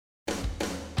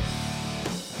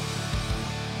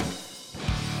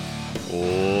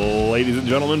Ladies and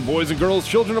gentlemen, boys and girls,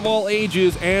 children of all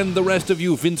ages, and the rest of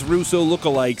you Vince Russo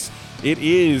lookalikes, it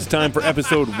is time for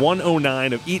episode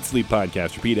 109 of Eat Sleep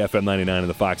Podcast. Repeat, FM 99 and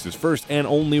the Fox's first and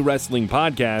only wrestling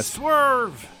podcast.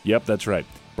 Swerve! Yep, that's right,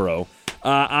 bro.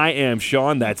 I am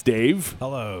Sean, that's Dave.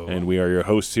 Hello. And we are your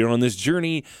hosts here on this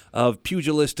journey of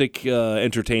pugilistic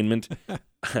entertainment.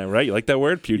 Right? You like that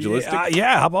word? Pugilistic?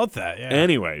 Yeah, how about that? Yeah.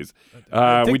 Anyways.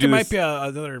 I think we do there this... might be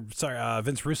another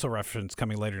Vince Russo reference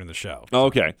coming later in the show.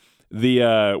 Okay. We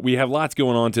have lots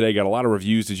going on today. Got a lot of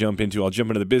reviews to jump into. I'll jump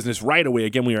into the business right away.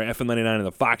 Again, we are FM99 and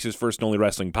the Fox's first and only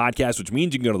wrestling podcast, which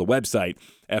means you can go to the website,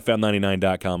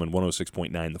 fm99.com and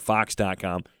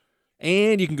 106.9thefox.com.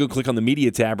 And you can go click on the media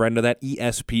tab right under that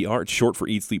ESPR. It's short for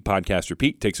Eat Sleep Podcast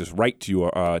Repeat. Takes you right to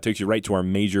our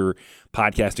major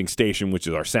podcasting station, which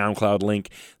is our SoundCloud link.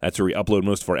 That's where we upload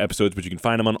most of our episodes, but you can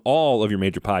find them on all of your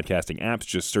major podcasting apps.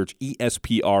 Just search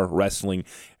ESPR Wrestling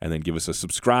and then give us a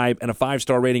subscribe, and a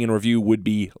 5-star rating and review would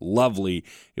be lovely.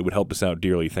 It would help us out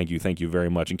dearly. Thank you very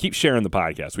much. And keep sharing the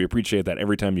podcast. We appreciate that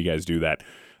every time you guys do that.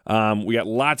 We got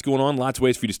lots going on, lots of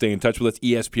ways for you to stay in touch with us.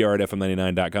 ESPR at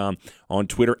FM99.com, on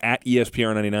Twitter at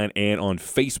ESPR99, and on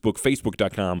Facebook,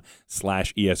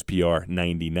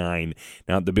 Facebook.com/ESPR99.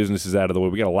 Now the business is out of the way.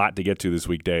 We got a lot to get to this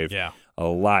week, Dave. Yeah. A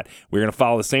lot. We're going to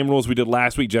follow the same rules we did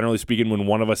last week. Generally speaking, when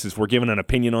one of us we're giving an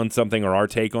opinion on something or our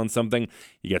take on something,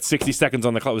 you get 60 seconds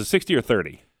on the clock. Was it 60 or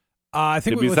 30? I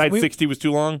think Did we decide 60 was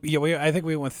too long? Yeah, I think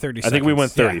we went 30 seconds. I think we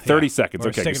went 30. Yeah, 30 seconds.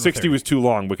 Okay, 60 was too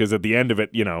long because at the end of it,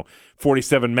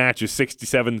 47 matches, 60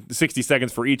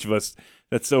 seconds for each of us.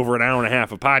 That's over an hour and a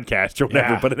half of podcast or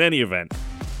whatever. Yeah. But in any event,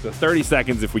 so 30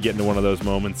 seconds if we get into one of those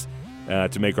moments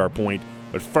to make our point.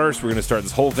 But first, we're going to start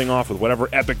this whole thing off with whatever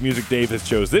epic music Dave has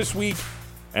chose this week.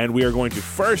 And we are going to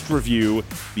first review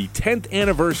the 10th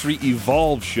anniversary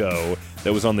Evolve show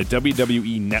that was on the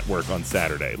WWE Network on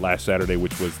last Saturday,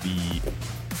 which was the,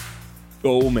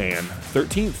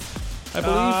 13th, I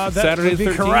believe. That Saturday would be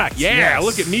the 13th. correct. Yeah, Yes.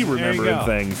 Look at me remembering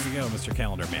things. There you go, Mr.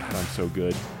 Calendar Man. God, I'm so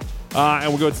good. And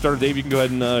we'll go ahead and start. Dave, you can go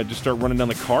ahead and just start running down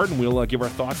the card, and we'll give our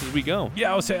thoughts as we go.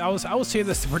 Yeah, I will say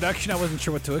this: the production, I wasn't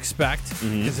sure what to expect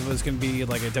because it was going to be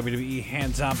like a WWE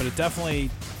hands-on, but it definitely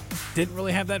didn't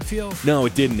really have that feel. No,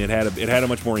 it didn't. It had a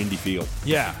much more indie feel.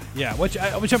 Yeah, which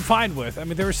I'm fine with. I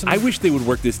mean, there was some. I wish they would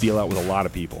work this deal out with a lot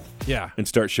of people. Yeah. And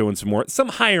start showing some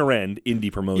higher end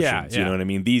indie promotions. Yeah. You know what I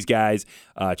mean? These guys,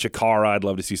 Chikara, I'd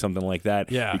love to see something like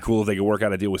that. Yeah. It'd be cool if they could work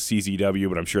out a deal with CZW,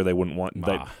 but I'm sure they wouldn't want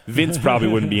that. Vince probably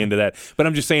wouldn't be into that. But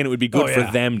I'm just saying it would be good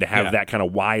for them to have that kind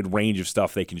of wide range of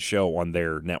stuff they can show on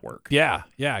their network. Yeah,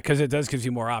 because it does gives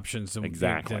you more options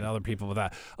than other people with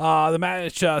that. The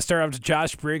match started off with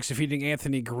Josh Briggs defeating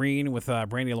Anthony Green with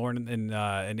Brandy Lauren in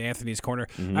Anthony's corner.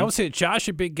 I would say that Josh,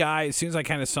 a big guy, as soon as I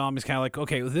kind of saw him, he's kind of like,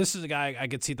 okay, well, this is a guy I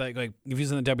could see that like if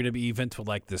he's in the WWE, Vince would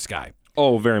like this guy.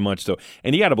 Oh, very much so.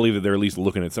 And you got to believe that they're at least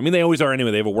looking at some. I mean, they always are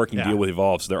anyway. They have a working deal with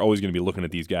Evolve, so they're always going to be looking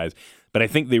at these guys. But I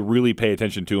think they really pay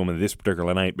attention to them in this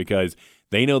particular night because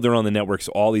they know they're on the network,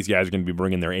 so all these guys are going to be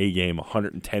bringing their A game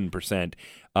 110%.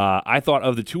 I thought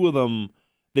of the two of them,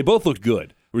 they both looked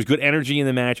good. There was good energy in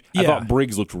the match. I thought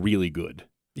Briggs looked really good.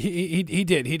 He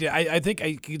did. I think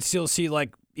I could still see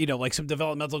like some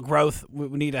developmental growth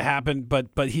would need to happen, but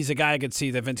he's a guy I could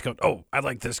see that Vince goes, oh, I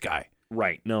like this guy.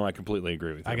 Right. No, I completely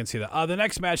agree with you. I can see that. The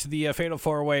next match, the Fatal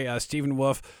 4-Way, Stephen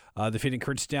Wolf defeating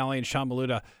Kurt Stallion, Sean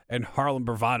Maluta, and Harlem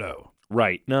Bravado.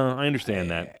 Right. No, I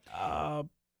understand that.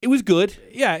 It was good.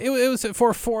 Yeah, it was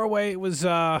for a 4-way. It was.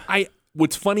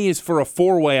 What's funny is for a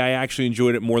 4-way, I actually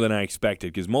enjoyed it more than I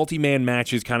expected because multi-man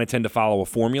matches kind of tend to follow a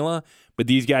formula, but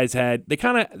these guys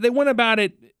they went about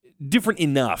it different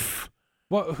enough.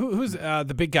 Well, who's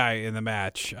the big guy in the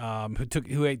match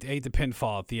who ate the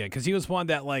pinfall at the end? Because he was one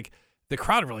that like the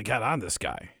crowd really got on this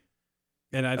guy.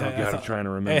 And I'm trying to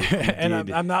remember. And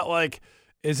I'm not like,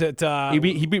 is it? He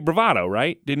beat Bravado,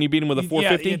 right? Didn't he beat him with a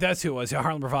 450? Yeah, that's who it was.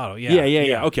 Harlem Bravado.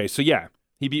 Yeah. Okay, so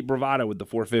he beat Bravado with the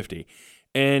 450.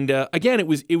 And again, it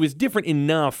was different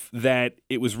enough that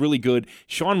it was really good.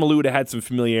 Sean Maluta had some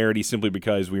familiarity simply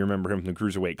because we remember him from the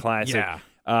Cruiserweight Classic. Yeah.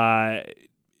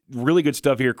 Really good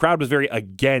stuff here. Crowd was very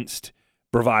against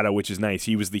Bravado, which is nice.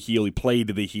 He was the heel. He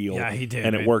played the heel. Yeah, he did.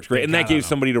 And it worked great. And that gave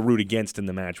somebody to root against in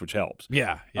the match, which helps.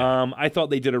 Yeah. I thought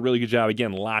they did a really good job.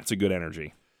 Again, lots of good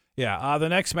energy. Yeah. The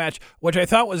next match, which I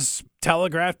thought was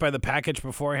telegraphed by the package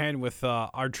beforehand with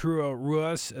Arturo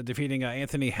Ruas defeating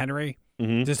Anthony Henry.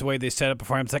 Mm-hmm. Just the way they set it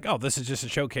beforehand. It's like, oh, this is just a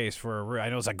showcase for I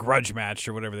know it's a grudge match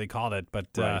or whatever they called it. But,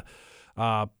 right.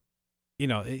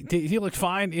 He looked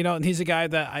fine, and he's a guy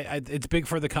that it's big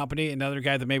for the company. Another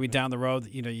guy that maybe down the road,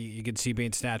 you could see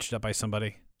being snatched up by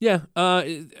somebody. Yeah,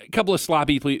 a couple of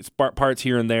sloppy parts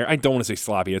here and there. I don't want to say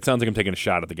sloppy. It sounds like I'm taking a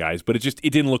shot at the guys, but it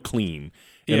didn't look clean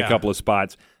in a couple of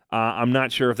spots. I'm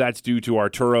not sure if that's due to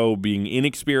Arturo being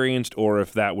inexperienced or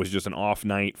if that was just an off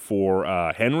night for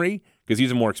Henry, because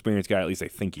he's a more experienced guy, at least I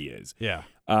think he is. Yeah.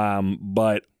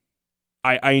 But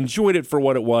I enjoyed it for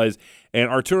what it was, and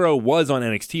Arturo was on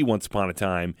NXT once upon a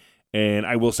time, and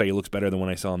I will say he looks better than when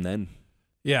I saw him then.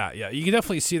 Yeah. You can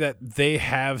definitely see that they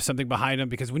have something behind them,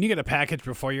 because when you get a package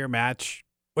before your match,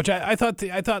 which I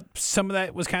thought some of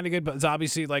that was kind of good, but it's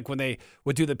obviously like when they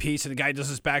would do the piece and the guy does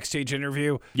this backstage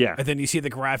interview, and then you see the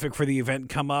graphic for the event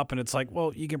come up, and it's like,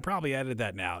 well, you can probably edit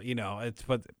that now,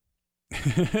 but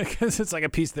because it's like a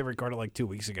piece they recorded like 2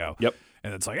 weeks ago. Yep.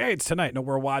 And it's like, hey, it's tonight. No,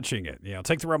 we're watching it.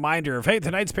 Take the reminder of, hey,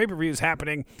 tonight's pay-per-view is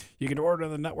happening. You can order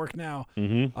on the network now.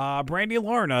 Mm-hmm. Brandy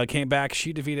Lorna came back.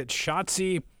 She defeated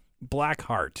Shotzi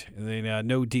Blackheart in a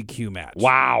no DQ match.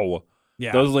 Wow.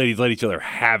 Yeah. Those ladies let each other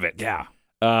have it. Yeah.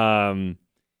 I'm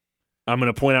going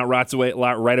to point out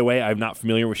right away, I'm not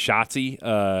familiar with Shotzi,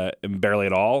 barely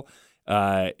at all.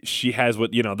 She has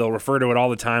what, they'll refer to it all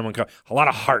the time, a lot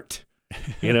of heart.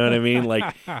 You know what I mean?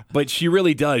 But she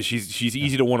really does. She's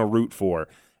easy to want to root for.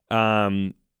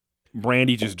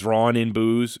 Brandy just drawing in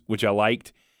boos, which I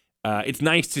liked. It's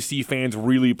nice to see fans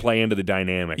really play into the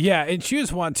dynamic. Yeah, and she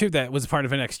was one, too, that was part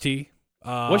of NXT.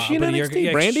 Was she in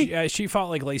NXT, Brandy? She fought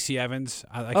like Lacey Evans.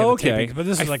 Okay. But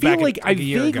this was I like feel back like a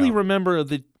year ago. I vaguely remember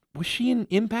was she in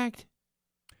Impact?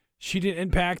 She did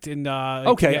Impact in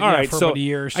okay, all right. For so about a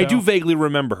year or so. I do vaguely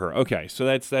remember her. Okay, so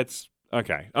that's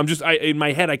okay. I'm just in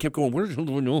my head I kept going, where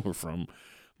do I know her from?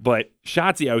 But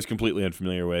Shotzi I was completely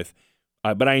unfamiliar with.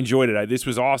 But I enjoyed it. This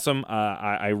was awesome.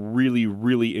 I really,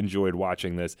 really enjoyed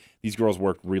watching this. These girls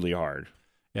worked really hard.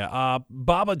 Yeah,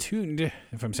 Baba Tund,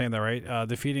 if I'm saying that right,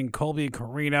 defeating Colby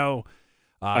Corino.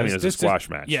 It was a squash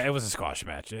match. Yeah, it was a squash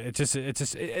match.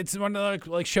 It's one of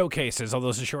the like showcases, although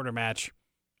it's a shorter match.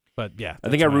 But yeah, I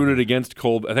think I rooted against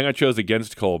Colby. I think I chose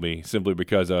against Colby simply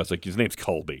because I was like, his name's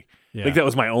Colby. Yeah. I think that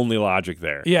was my only logic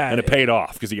there. Yeah, and it paid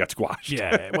off because he got squashed.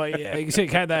 Yeah, well, yeah, you see,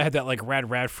 kind of had that like Rad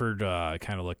Radford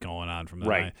kind of look going on from the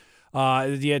right.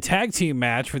 night. The tag team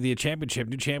match for the championship,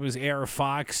 new champions AR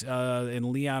Fox and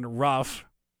Leon Ruff.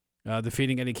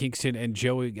 Defeating Eddie Kingston and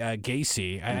Joey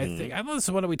Gacy. I know this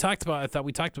is one that we talked about. I thought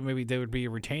we talked about maybe they would be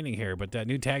retaining here, but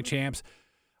new tag champs,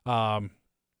 and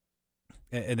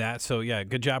that. So yeah,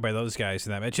 good job by those guys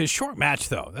in that match. It's a short match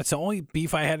though. That's the only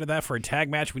beef I had of that for a tag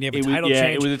match. When you have a title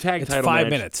change, it was a tag title 5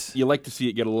 match. minutes. You like to see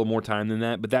it get a little more time than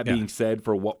that. But that being said,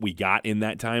 for what we got in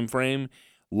that time frame,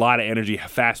 a lot of energy,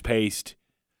 fast paced.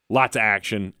 Lots of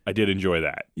action. I did enjoy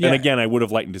that. Yeah. And again, I would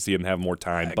have liked to see him have more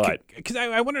time, but because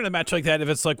I wonder in a match like that if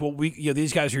it's like, well,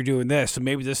 these guys are doing this, so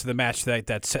maybe this is the match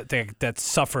that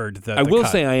suffered the. I will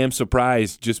cut. say I am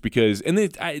surprised just because, and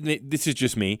this is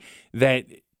just me, that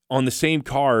on the same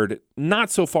card, not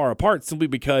so far apart, simply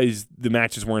because the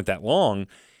matches weren't that long.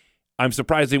 I'm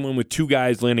surprised they went with two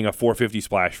guys landing a 450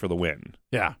 splash for the win.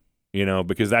 Yeah,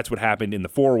 because that's what happened in the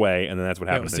 4-way, and then that's what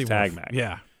happened in this tag match.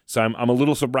 Yeah. So I'm a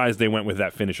little surprised they went with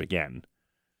that finish again.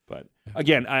 But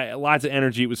again, lots of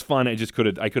energy. It was fun. I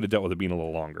could have dealt with it being a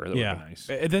little longer. That would have been nice.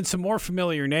 And then some more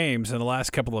familiar names in the last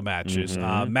couple of matches.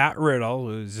 Mm-hmm. Matt Riddle,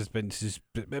 who's just been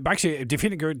actually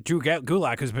defeating Drew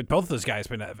Gulak, who's been both of those guys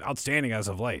been outstanding as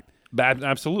of late.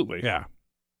 Absolutely. Yeah.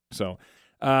 So,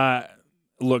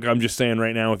 look, I'm just saying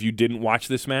right now, if you didn't watch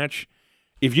this match,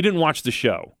 if you didn't watch the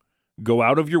show, go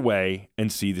out of your way and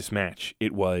see this match.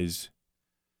 It was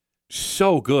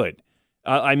so good.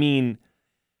 We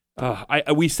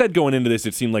said going into this,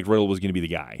 it seemed like Riddle was going to be the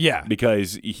guy. Yeah.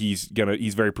 Because he's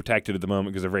very protected at the moment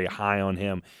because they're very high on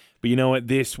him. But you know what?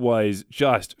 This was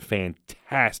just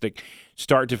fantastic.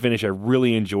 Start to finish, I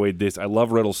really enjoyed this. I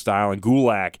love Riddle's style, and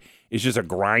Gulak is just a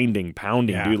grinding,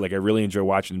 pounding dude. Like, I really enjoy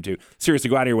watching him too. Seriously,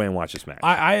 go out of your way and watch this match.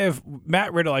 I have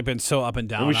Matt Riddle. I've been so up and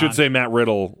down. And we should say Matt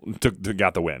Riddle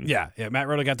got the win. Yeah, Matt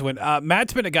Riddle got the win.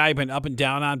 Matt's been a guy I've been up and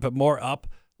down on, but more up.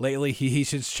 Lately,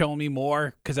 he's just shown me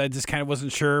more because I just kind of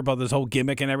wasn't sure about this whole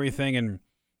gimmick and everything, and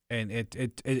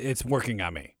it's working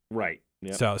on me. Right.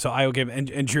 Yep. So I will give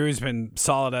and Drew's been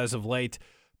solid as of late.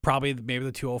 Probably maybe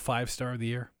the 205 star of the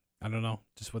year. I don't know,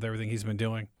 just with everything he's been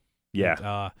doing.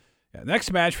 Yeah.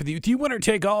 Next match for the winner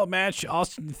take all match.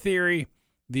 Austin Theory,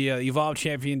 the Evolve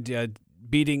champion,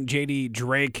 beating JD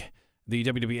Drake, the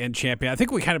WWN champion. I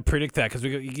think we kind of predict that because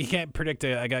you can't predict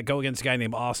go against a guy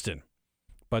named Austin.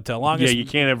 But longest. Yeah, you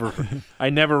can't ever. I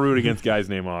never root against guys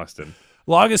named Austin.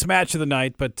 Longest match of the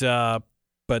night, but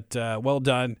well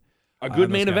done. A good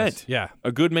main event. Yeah,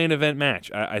 a good main event match.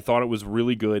 I thought it was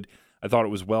really good. I thought it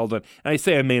was well done. And I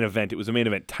say a main event. It was a main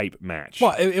event type match.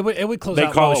 Well, it would close they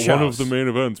out call most it shows. one of the main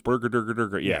events. Burger, durger,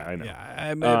 durger. Yeah, I know.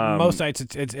 Yeah, most nights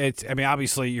it's. I mean,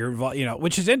 obviously you're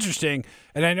which is interesting.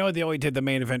 And I know they only did the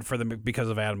main event for them because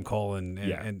of Adam Cole and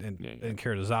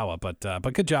Kira Tozawa.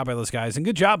 But good job by those guys, and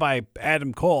good job by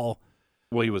Adam Cole.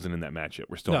 Well, he wasn't in that match yet.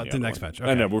 We're still in the next one. match.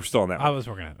 Okay. I know, we're still in that one. I was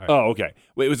working on it. Right. Oh, okay.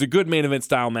 Well, it was a good main event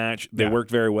style match. They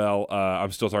worked very well.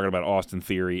 I'm still talking about Austin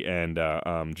Theory and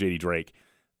JD Drake.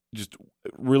 Just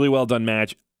really well done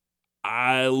match.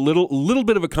 A little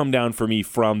bit of a come down for me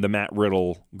from the Matt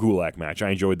Riddle Gulak match.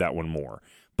 I enjoyed that one more.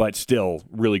 But still,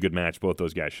 really good match. Both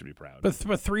those guys should be proud. But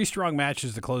 3 strong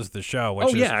matches to close the show.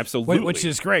 Which is, absolutely. Which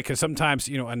is great because sometimes,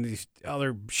 on these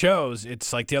other shows,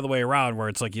 it's like the other way around where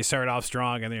it's like you start off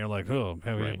strong and then you're like,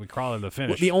 we crawl into the finish.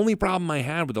 Well, the only problem I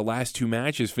had with the last 2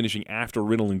 matches finishing after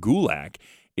Riddle and Gulak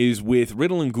is with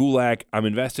Riddle and Gulak, I'm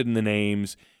invested in the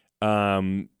names.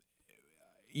 Gulak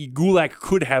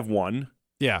could have won.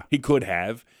 Yeah. He could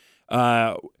have.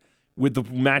 With the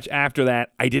match after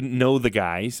that, I didn't know the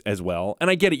guys as well. And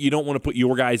I get it. You don't want to put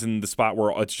your guys in the spot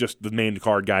where it's just the main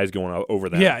card guys going over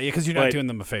them. Yeah, because you're not doing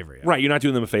them a favor yet. Right, you're not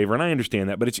doing them a favor, and I understand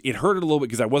that. But it hurt it a little bit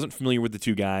because I wasn't familiar with the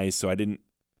 2 guys, so I didn't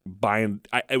buy in.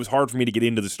 It was hard for me to get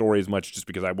into the story as much just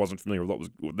because I wasn't familiar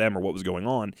with them or what was going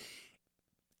on.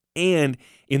 And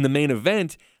in the main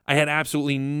event, I had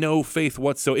absolutely no faith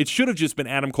whatsoever. It should have just been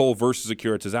Adam Cole versus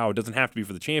Akira Tozawa. It doesn't have to be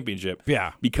for the championship.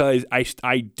 Yeah. Because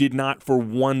I did not for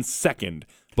 1 second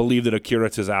believe that Akira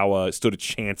Tozawa stood a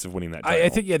chance of winning that title. I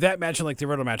think, that match and like the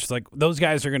Riddle match, it's like those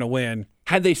guys are going to win.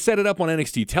 Had they set it up on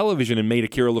NXT television and made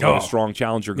Akira look like a strong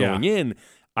challenger going in,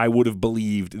 I would have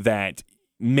believed that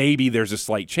maybe there's a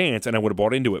slight chance, and I would have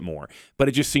bought into it more. But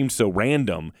it just seemed so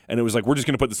random, and it was like, we're just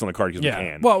going to put this on the card because we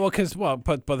can.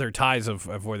 But their ties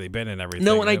of where they've been and everything.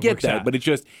 No, and I get that, but it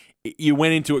just, you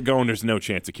went into it going, there's no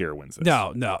chance Akira wins this.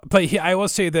 No. But I will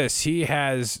say this, he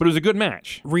has... But it was a good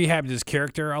match. Rehabbed his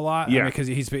character a lot. Yeah. Because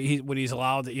he's when he's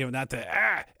allowed, not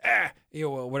to,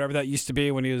 whatever that used to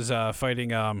be when he was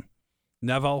fighting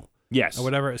Neville. Yes. Or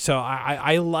whatever. So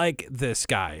I like this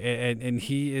guy, and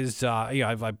he is,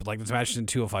 I've liked this match in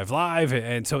 205 Live,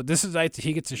 and so this is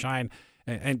he gets to shine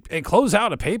and close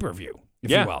out a pay-per-view,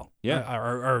 if you will. Yeah.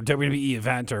 Or WWE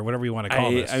event or whatever you want to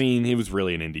call this. I mean, it was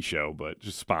really an indie show, but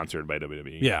just sponsored by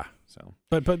WWE. Yeah. So,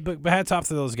 but hats off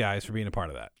to those guys for being a part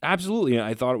of that. Absolutely.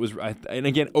 I thought it was, and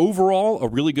again, overall, a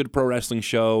really good pro wrestling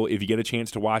show. If you get a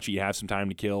chance to watch it, you have some time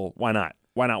to kill. Why not?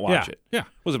 Why not watch it? Yeah.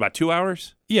 Was it about 2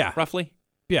 hours? Yeah. Roughly?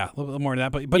 Yeah, a little bit more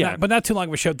than that, but not too long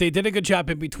of a show. They did a good job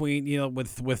in between,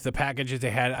 with the packages they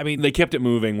had. I mean, they kept it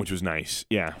moving, which was nice.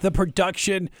 Yeah, the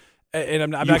production, and I'm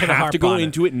not going to harp on it. You have to go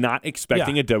into it not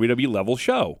expecting a WWE level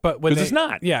show, because it's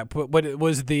not. Yeah, but it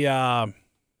was I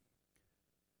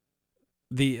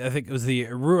think it was the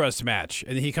Ruas match,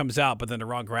 and he comes out, but then the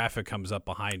wrong graphic comes up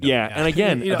behind him. Yeah, and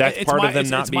again, that's part of them not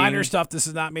being. It's minor stuff. This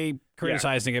is not me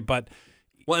criticizing it, but.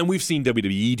 Well, and we've seen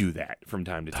WWE do that from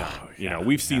time to time.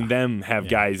 We've seen them have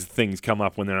things come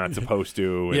up when they're not supposed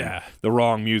to, and the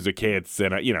wrong music hits,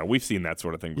 and we've seen that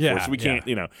sort of thing before. So we can't,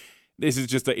 this is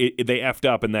just they effed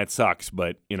up, and that sucks,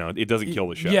 but it doesn't kill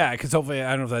the show. Yeah, because hopefully, I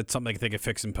don't know if that's something they could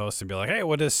fix in post and be like, hey,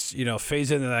 we'll just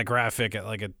phase into that graphic at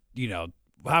like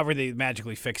however they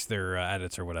magically fix their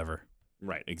edits or whatever.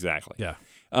 Right, exactly. Yeah.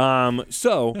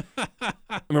 So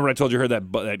remember I told you I heard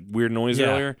that weird noise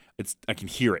earlier? I can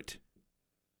hear it.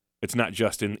 It's not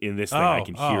just in this thing. I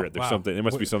can hear it. There's something. There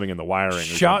must be something in the wiring.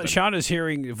 Sean is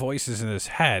hearing voices in his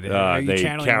head. They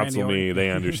counsel me.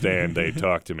 They understand. They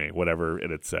talk to me. Whatever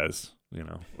it says.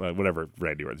 Whatever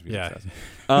Randy Orton's music says.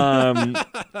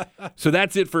 So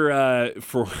that's it for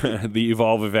the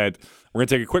Evolve event. We're gonna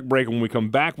take a quick break. When we come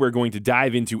back, we're going to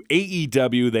dive into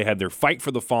AEW. They had their Fight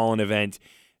for the Fallen event.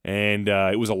 And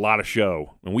it was a lot of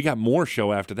show. And we got more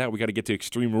show after that. We got to get to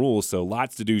Extreme Rules. So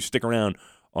lots to do. Stick around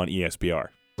on ESPR.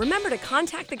 Remember to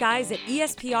contact the guys at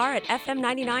ESPR at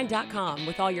FM99.com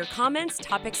with all your comments,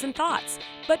 topics, and thoughts.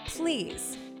 But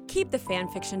please, keep the fan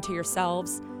fiction to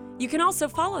yourselves. You can also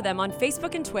follow them on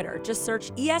Facebook and Twitter. Just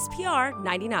search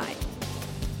ESPR99.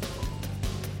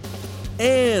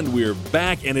 And we're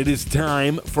back, and it is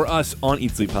time for us on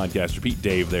Eat Sleep Podcast. Repeat,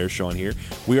 Dave there, Sean here.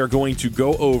 We are going to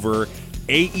go over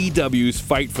AEW's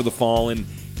Fight for the Fallen.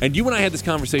 And you and I had this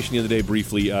conversation the other day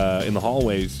briefly in the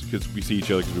hallways because we see each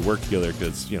other because we work together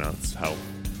because, it's how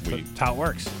it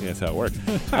works. Yeah, that's how it works.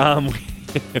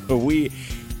 We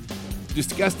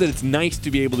discussed that it's nice to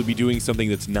be able to be doing something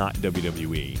that's not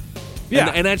WWE.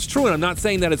 Yeah. And that's true, and I'm not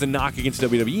saying that as a knock against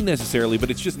WWE necessarily, but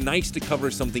it's just nice to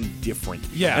cover something different.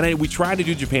 Yeah. And we try to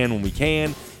do Japan when we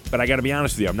can, but I got to be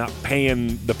honest with you, I'm not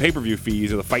paying the pay-per-view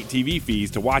fees or the Fight TV fees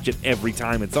to watch it every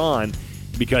time it's on.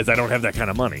 because I don't have that kind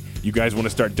of money. You guys want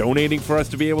to start donating for us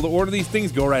to be able to order these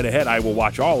things? Go right ahead. I will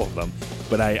watch all of them,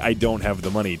 but I don't have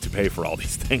the money to pay for all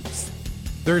these things.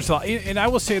 There's, and I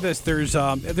will say this: there's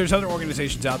other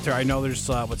organizations out there. I know there's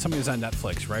somebody's on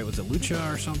Netflix, right? Was it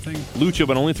Lucha or something? Lucha,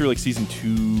 but only through like season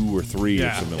 2 or 3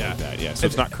 or something like that. Yeah, so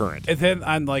it's not current. And then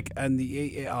on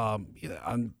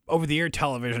over the air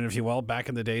television, if you will, back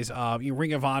in the days,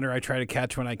 Ring of Honor, I try to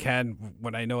catch when I can,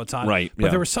 when I know it's on. Right. But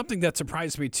there was something that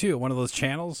surprised me too. One of those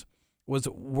channels was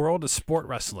World of Sport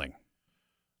Wrestling.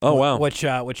 Oh wow! Which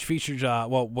featured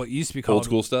what used to be called old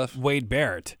school stuff. Wade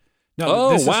Barrett.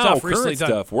 No, this is stuff current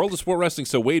stuff. World of Sport Wrestling.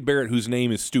 So Wade Barrett, whose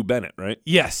name is Stu Bennett, right?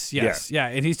 Yes,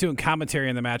 and he's doing commentary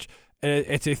in the match.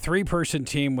 It's a 3-person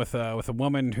team with a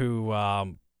woman who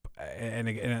and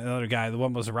another guy. The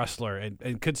one was a wrestler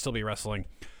and could still be wrestling.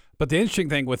 But the interesting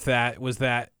thing with that was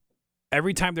that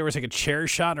every time there was like a chair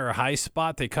shot or a high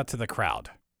spot, they cut to the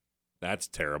crowd. That's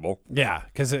terrible. Yeah,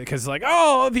 because like,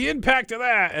 oh, the impact of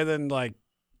that, and then like.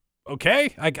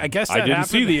 Okay, I guess that I didn't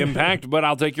happened. see the impact, but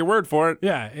I'll take your word for it.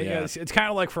 Yeah. It's kind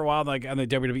of like for a while, like on the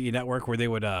WWE Network, where they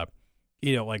would,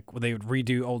 like when they would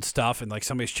redo old stuff, and like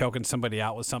somebody's choking somebody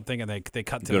out with something, and they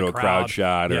cut to the crowd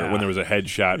shot, or when there was a head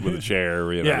shot with a chair,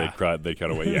 they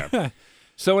cut away. Yeah.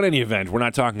 So in any event, we're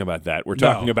not talking about that. We're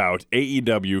talking about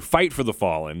AEW Fight for the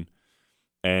Fallen.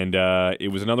 And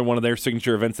it was another one of their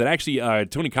signature events that actually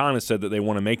Tony Khan has said that they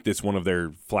want to make this one of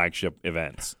their flagship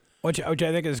events. Which I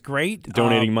think is great.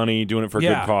 Donating money, doing it for a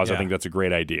good cause. I think that's a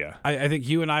great idea. I think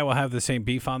you and I will have the same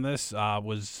beef on this.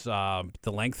 Was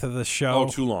the length of the show? Oh,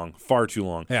 too long. Far too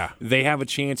long. Yeah. They have a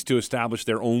chance to establish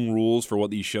their own rules for what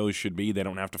these shows should be. They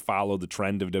don't have to follow the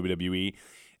trend of WWE.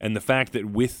 And the fact that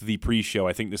with the pre-show,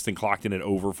 I think this thing clocked in at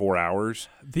over 4 hours.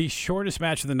 The shortest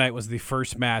match of the night was the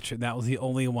first match, and that was the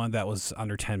only one that was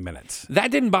under 10 minutes.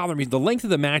 That didn't bother me. The length of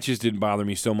the matches didn't bother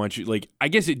me so much. Like, I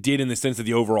guess it did in the sense that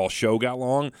the overall show got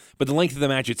long, but the length of the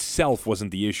match itself wasn't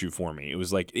the issue for me. It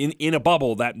was like, in a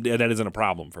bubble, that isn't a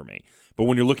problem for me. But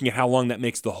when you're looking at how long that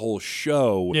makes the whole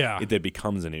show, it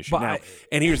becomes an issue.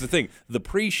 And here's the thing. The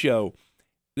pre-show,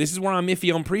 this is where I'm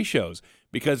iffy on pre-shows.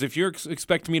 Because if you're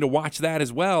expecting me to watch that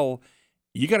as well,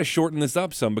 you got to shorten this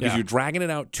up some because you're dragging it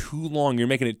out too long. You're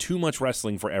making it too much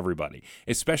wrestling for everybody,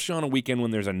 especially on a weekend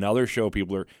when there's another show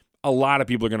a lot of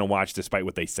people are going to watch despite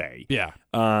what they say. Yeah.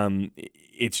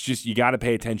 It's just you got to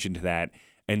pay attention to that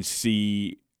and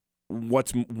see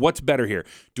what's better here.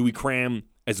 Do we cram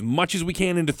as much as we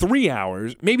can into 3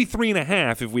 hours, maybe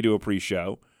 3.5 if we do a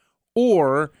pre-show,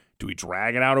 or do we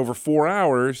drag it out over 4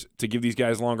 hours to give these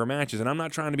guys longer matches? And I'm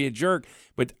not trying to be a jerk,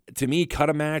 but to me, cut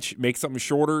a match, make something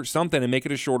shorter, and make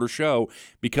it a shorter show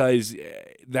because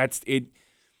that's it.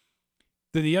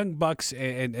 The Young Bucks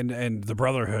and the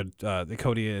Brotherhood, the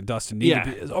Cody and Dustin, need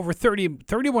to be over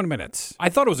 31 minutes. I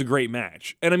thought it was a great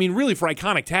match. And I mean, really, for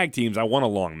iconic tag teams, I want a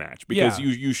long match because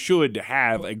you should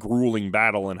have a grueling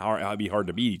battle and be hard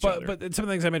to beat each other. But some of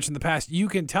the things I mentioned in the past, you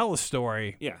can tell a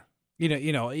story. Yeah.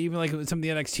 You know, even like some of the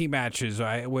NXT matches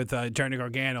with Johnny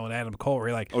Gargano and Adam Cole, where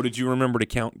you're like, oh, did you remember to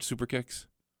count super kicks?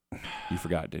 You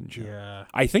forgot, didn't you? Yeah.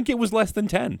 I think it was less than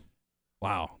 10.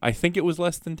 Wow. I think it was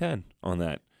less than 10 on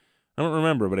that. I don't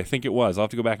remember, but I think it was. I'll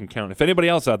have to go back and count. If anybody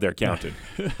else out there counted,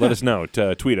 let us know.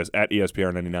 Tweet us at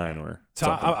ESPR99 or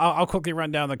something. I'll quickly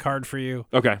run down the card for you.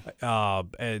 Okay.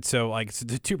 And so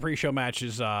the 2 pre-show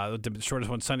matches, the shortest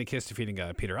one, Sonny Kiss defeating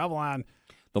Peter Avalon.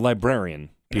 The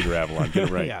Librarian. Peter Avalon, get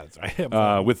it right. Yeah, that's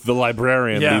right. With the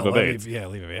Librarian, Leva Bates.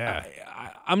 Leva.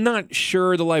 I'm not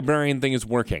sure the Librarian thing is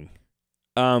working.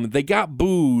 They got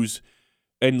boos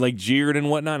and like jeered and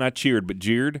whatnot. Not cheered, but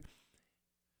jeered.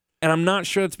 And I'm not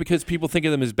sure that's because people think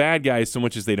of them as bad guys so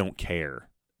much as they don't care.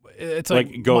 It's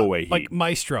like go away heat. Like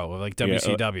Maestro, like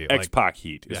WCW. X-Pac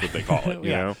heat is what they call it, you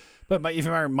know? But if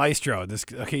you remember Maestro,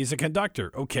 he's a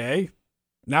conductor. Okay,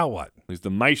 now what? He's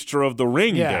the maestro of the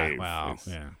ring, Dave. Wow.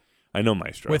 Yeah. I know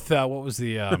Maestro. With what was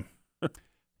the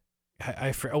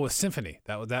with Symphony.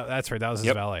 That's right. That was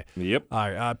his valet. Yep.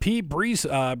 All right. P.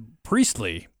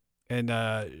 Priestley and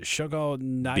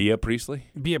Shogo Bea Priestley.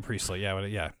 Bea Priestley.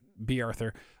 Yeah. B.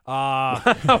 Arthur.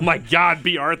 Oh my God,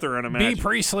 B. Arthur in a match. B.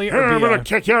 Priestley. I'm gonna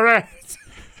kick your ass.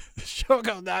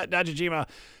 Shogo Najijima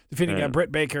defeating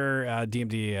Britt Baker,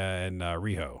 DMD, and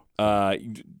Riho.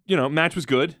 Match was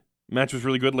good. Match was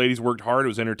really good. Ladies worked hard. It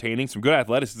was entertaining. Some good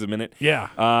athleticism in it.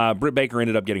 Yeah. Britt Baker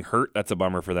ended up getting hurt. That's a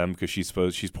bummer for them because she's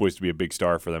poised to be a big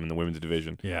star for them in the women's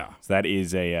division. Yeah. So that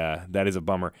is a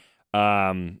bummer.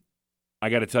 I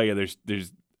got to tell you,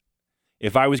 there's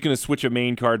if I was going to switch a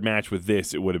main card match with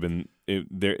this, it would have been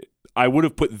there. I would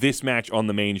have put this match on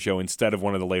the main show instead of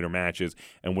one of the later matches,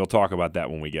 and we'll talk about that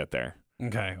when we get there.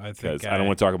 Okay, I think I don't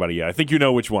want to talk about it yet. I think you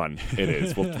know which one it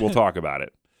is. We'll talk about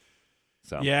it.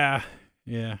 So yeah.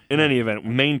 In any event,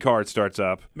 main card starts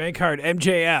up. Main card: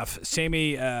 MJF,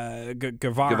 Sammy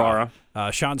Guevara,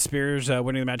 Sean Spears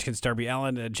winning the match against Darby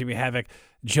Allin, Jimmy Havoc,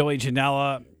 Joey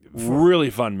Janela. Really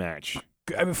fun match.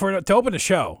 I mean, to open the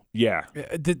show, yeah,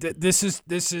 this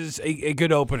is a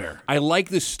good opener. I like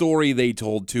the story they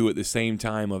told too. At the same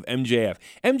time of MJF,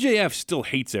 MJF still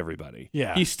hates everybody.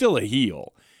 Yeah, he's still a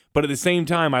heel, but at the same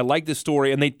time, I like the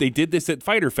story. And they did this at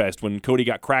Fyter Fest when Cody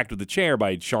got cracked with the chair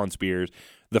by Sean Spears.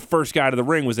 The first guy to the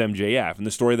ring was MJF, and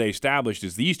the story they established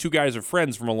is these two guys are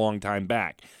friends from a long time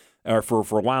back, or for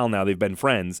a while now. They've been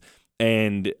friends,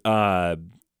 and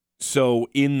so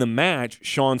in the match,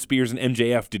 Sean Spears and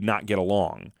MJF did not get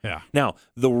along. Yeah. Now,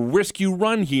 the risk you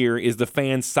run here is the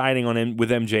fans siding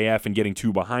with MJF and getting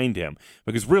too behind him,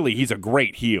 because really he's a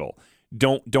great heel.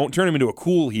 Don't turn him into a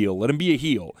cool heel. Let him be a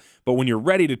heel. But when you're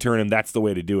ready to turn him, that's the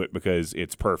way to do it because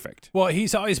it's perfect. Well,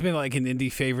 he's always been like an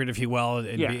indie favorite, if you will,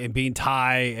 and being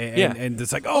Thai, and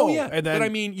it's like, yeah. And then, but I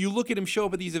mean, you look at him show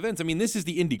up at these events. I mean, this is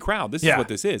the indie crowd. This is Yeah. what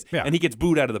this is. Yeah. And he gets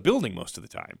booed out of the building most of the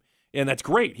time. And that's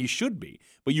great. He should be.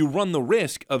 But you run the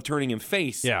risk of turning him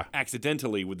face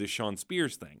accidentally with this Sean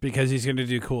Spears thing. Because he's going to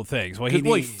do cool things. Well,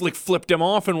 he flipped him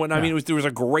off and whatnot. I mean, there was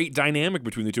a great dynamic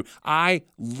between the two. I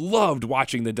loved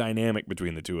watching the dynamic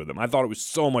between the two of them. I thought it was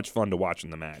so much fun to watch in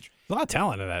the match. A lot of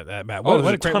talent in that match. There's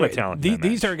a ton of talent in that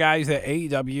These match. are guys that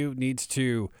AEW needs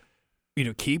to,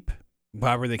 keep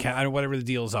however they can, whatever the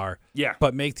deals are. Yeah.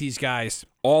 But make these guys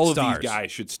all stars. of these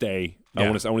guys should stay. Yeah. I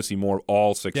want to see more of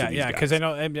all six of these guys. Yeah, because I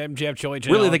know MJF, Joey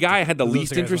Janela. Really, the guy I had the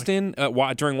least interest in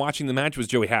during watching the match was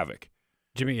Joey Havoc.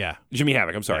 Jimmy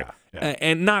Havoc, I'm sorry. Yeah.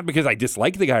 And not because I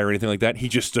dislike the guy or anything like that. He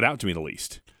just stood out to me the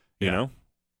least, you know?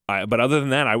 But other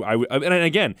than that, and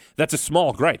again, that's a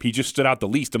small gripe. He just stood out the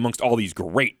least amongst all these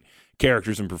great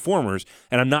characters and performers.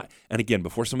 And again,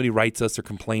 before somebody writes us or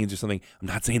complains or something, I'm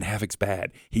not saying Havoc's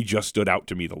bad. He just stood out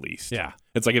to me the least. Yeah.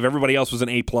 It's like if everybody else was an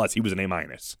A+, he was an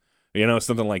A-,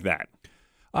 something like that.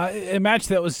 A match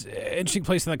that was interesting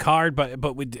place in the card,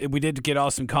 but we did get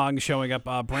Awesome Kong showing up.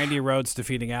 Brandy Rhodes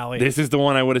defeating Allie. This is the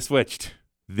one I would have switched.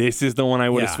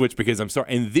 Because I'm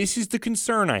sorry. And this is the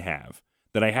concern I have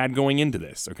that I had going into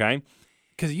this, okay?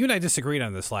 Because you and I disagreed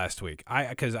on this last week.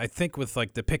 Because I think with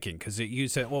like the picking, because you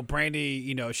said, well,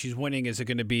 Brandy, she's winning. Is it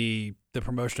going to be the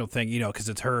promotional thing, because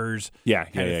it's hers? Yeah.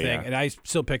 And I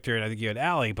still picked her, and I think you had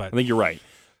Allie, but I think you're right.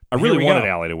 I really wanted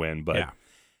Allie to win, but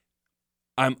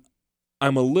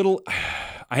I'm a little.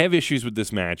 I have issues with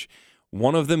this match.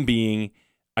 One of them being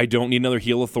I don't need another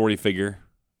heel authority figure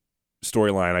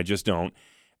storyline. I just don't.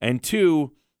 And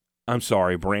two, I'm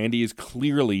sorry, Brandy is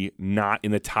clearly not in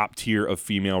the top tier of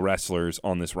female wrestlers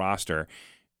on this roster.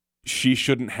 She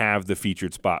shouldn't have the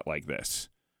featured spot like this.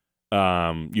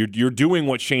 You're doing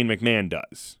what Shane McMahon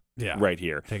does. Yeah, right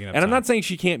here. And I'm not saying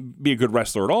she can't be a good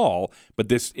wrestler at all,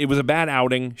 but it was a bad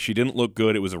outing. She didn't look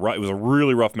good. It was a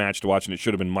really rough match to watch, and it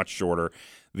should have been much shorter.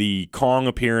 The Kong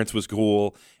appearance was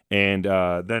cool, and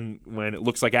then when it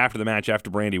looks like after the match,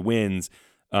 after Brandy wins,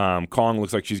 Kong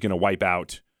looks like she's going to wipe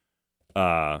out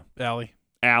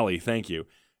Allie, thank you.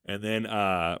 And then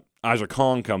Aja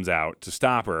Kong comes out to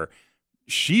stop her.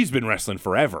 She's been wrestling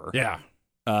forever. Yeah.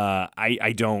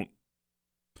 I don't.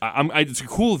 It's a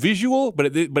cool visual,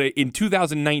 but in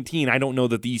 2019, I don't know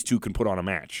that these two can put on a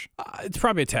match. It's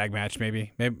probably a tag match,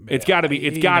 maybe. It's got to be.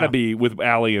 It's got to be with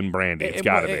Allie and Brandy. It's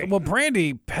got to be. Well,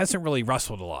 Brandy hasn't really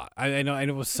wrestled a lot. I know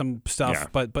it was some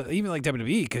stuff, but even like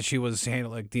WWE, because she was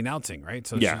handling like the announcing, right?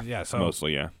 So so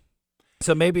mostly.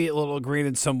 So maybe a little green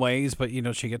in some ways, but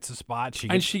she gets a spot.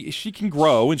 She can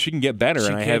grow and she can get better,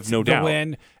 and I have no doubt.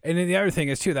 Win. And then the other thing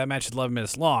is too, that match is 11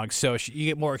 minutes long, so you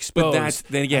get more exposed as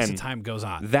the time goes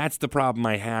on. That's the problem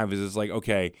I have. Is it's like,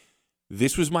 okay,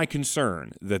 this was my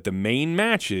concern that the main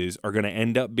matches are going to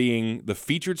end up being the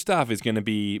featured stuff is going to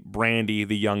be Brandy,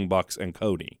 the Young Bucks, and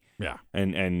Cody. Yeah,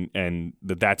 and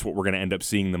that's what we're going to end up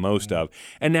seeing the most of.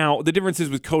 And now the difference is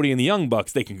with Cody and the Young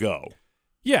Bucks, they can go.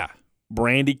 Yeah,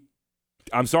 Brandy.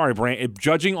 I'm sorry,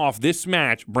 judging off this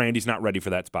match, Brandy's not ready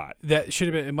for that spot. That should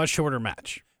have been a much shorter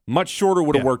match. Much shorter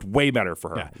would have worked way better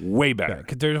for her. Yeah. Way better.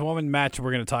 Because there's a woman match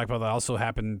we're going to talk about that also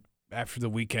happened after the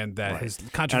weekend that is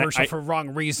controversial for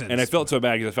wrong reasons. And I felt so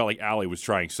bad because I felt like Allie was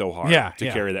trying so hard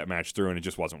to carry that match through, and it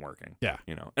just wasn't working. Yeah.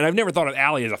 And I've never thought of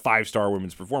Allie as a 5-star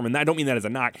women's performer. And I don't mean that as a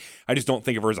knock. I just don't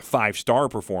think of her as a 5-star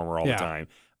performer all the time.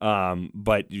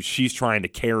 But she's trying to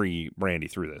carry Brandy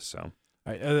through this, so.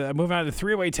 All right, moving on to the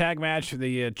 3-way tag match,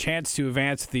 the chance to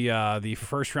advance the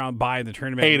first round bye in the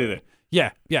tournament. Hated it. Yeah.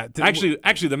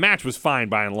 Actually, the match was fine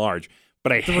by and large,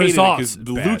 but I hated it because bad.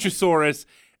 Luchasaurus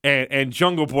and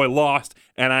Jungle Boy lost,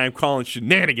 and I am calling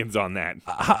shenanigans on that.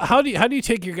 How do you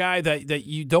take your guy that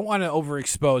you don't want to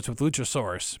overexpose with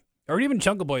Luchasaurus or even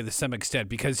Jungle Boy to some extent?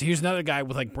 Because here's another guy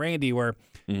with like Brandy where,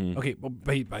 okay, well,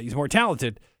 he's more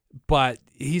talented, but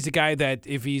he's a guy that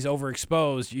if he's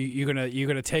overexposed, you're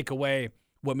gonna take away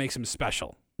what makes him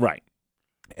special. Right.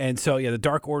 And so, the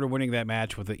Dark Order winning that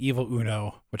match with the Evil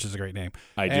Uno, which is a great name.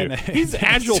 I do. He's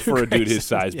agile for a dude his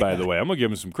size, by the way. I'm going to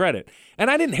give him some credit. And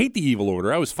I didn't hate the Evil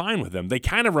Order. I was fine with them. They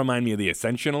kind of remind me of the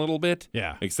Ascension a little bit.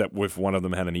 Yeah. Except with one of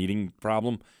them had an eating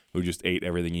problem who just ate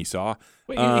everything he saw.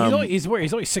 Wait, he's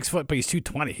only 6 foot, but he's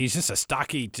 220. He's just a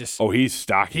stocky, he's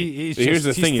stocky. Here's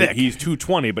the thing. He's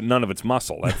 220, but none of it's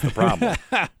muscle. That's the problem.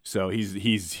 So he's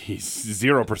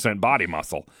 0% body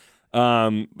muscle.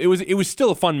 It was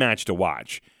still a fun match to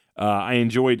watch. I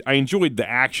enjoyed the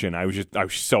action. I was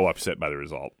so upset by the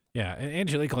result. Yeah, and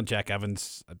Angelico and Jack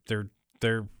Evans,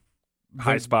 they're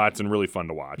high spots and really fun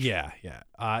to watch. Yeah.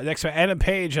 Next, Adam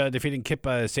Page defeating Kip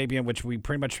Sabian, which we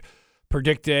pretty much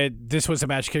predicted. This was a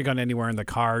match could have gone anywhere in the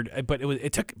card, but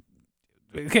it took.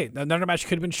 Okay, another match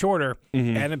could have been shorter.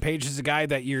 Adam Page is a guy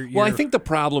that you're. Well, I think the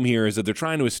problem here is that they're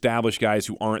trying to establish guys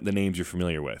who aren't the names you're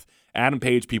familiar with. Adam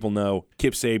Page, people know.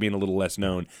 Kip Sabian, a little less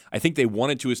known. I think they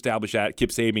wanted to establish Kip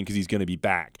Sabian because he's going to be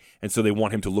back, and so they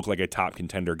want him to look like a top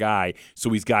contender guy. So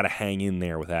he's got to hang in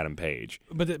there with Adam Page.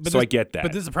 So I get that.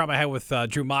 But this is the problem I had with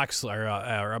Drew Moxley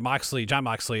or John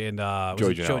Moxley and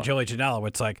Joey Janela.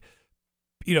 It's like,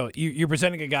 you're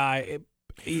presenting a guy.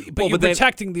 But you're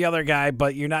protecting the other guy,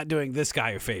 but you're not doing this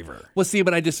guy a favor. Well, see,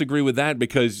 but I disagree with that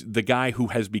because the guy who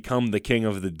has become the king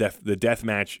of the death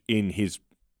match in his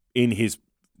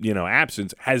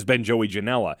absence has been Joey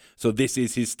Janela. So this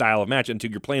is his style of match.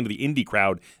 Until you're playing to the indie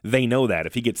crowd, they know that.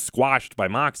 If he gets squashed by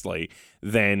Moxley,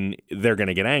 then they're going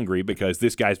to get angry because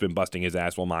this guy's been busting his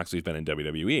ass while Moxley's been in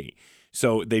WWE.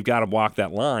 So they've got to walk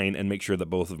that line and make sure that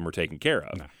both of them are taken care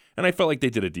of. No. And I felt like they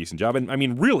did a decent job. And I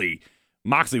mean, really,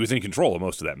 Moxley was in control of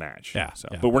most of that match. Yeah.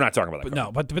 But we're not talking about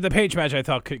that. But the Page match I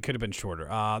thought could have been shorter.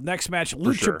 Next match,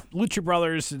 Lucha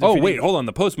Brothers. Oh, wait, hold on.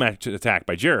 The post-match attack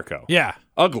by Jericho. Yeah.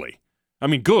 Ugly. I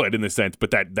mean, good in the sense,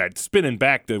 but that spinning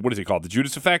back, what is it called? The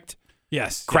Judas effect?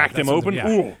 Yes. Cracked him open?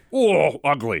 Yeah. Ooh,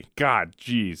 ugly. God,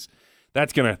 jeez.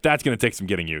 That's gonna take some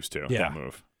getting used to, that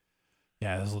move.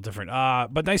 Yeah, it's a little different.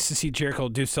 But nice to see Jericho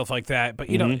do stuff like that. But,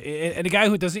 and a guy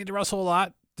who doesn't need to wrestle a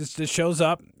lot, just shows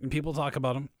up and people talk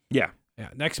about him. Yeah.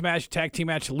 Next match, tag team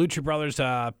match, Lucha Brothers,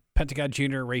 Pentagon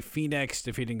Jr., Ray Phoenix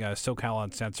defeating SoCal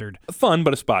Uncensored. Fun,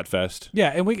 but a spot fest. Yeah,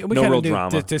 and we no kind real of knew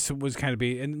drama. this was kind of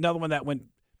be another one that went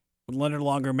Leonard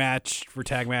Longer match for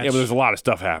tag match. Yeah, but there's a lot of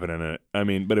stuff happening in it. I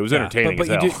mean, but it was entertaining as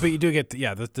hell. But you do get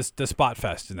the spot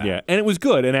fest in that. Yeah, and it was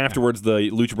good. And afterwards,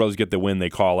 the Lucha Brothers get the win. They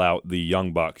call out the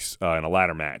Young Bucks in a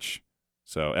ladder match.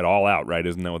 So at All Out, right?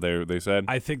 Isn't that what they said?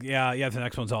 I think the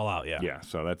next one's All Out. Yeah. Yeah.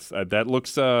 So that's that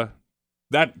looks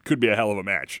that could be a hell of a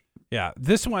match. Yeah,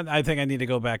 this one I think I need to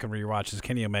go back and rewatch is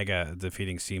Kenny Omega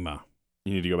defeating CIMA.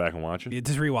 You need to go back and watch it? Yeah,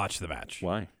 just rewatch the match.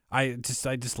 Why? I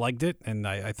just liked it, and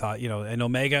I thought, and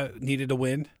Omega needed a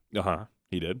win.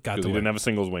 He did. Because he didn't have a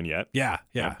singles win yet. Yeah.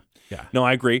 No,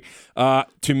 I agree.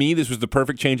 To me, this was the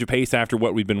perfect change of pace after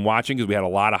what we've been watching because we had a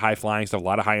lot of high-flying stuff, a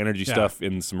lot of high-energy stuff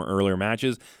in some earlier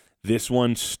matches. This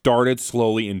one started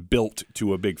slowly and built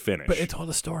to a big finish. But it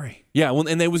told a story. Yeah, well,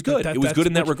 and it was good. It was good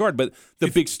in that regard. But the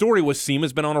big story was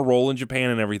CIMA's been on a roll in Japan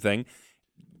and everything.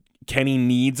 Kenny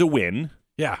needs a win.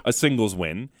 Yeah. A singles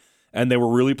win. And they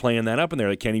were really playing that up in there.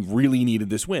 Like Kenny really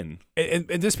needed this win. And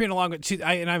this being a long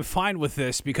and I'm fine with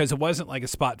this because it wasn't like a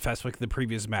spot fest like the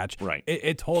previous match. Right.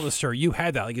 It told a story. You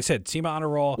had that. Like you said, CIMA on a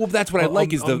roll. Well, that's what I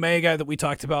like is the Omega that we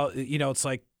talked about. It's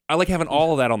like. I like having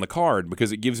all of that on the card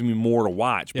because it gives me more to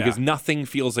watch because nothing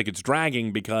feels like it's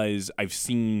dragging because I've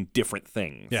seen different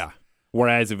things. Yeah.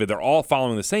 Whereas if they're all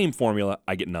following the same formula,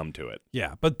 I get numb to it.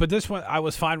 Yeah, but this one, I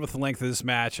was fine with the length of this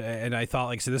match, and I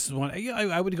thought, so this is one,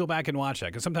 I would go back and watch that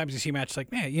because sometimes you see matches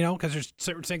like, man, because there's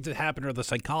certain things that happen or the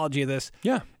psychology of this.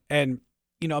 Yeah. And,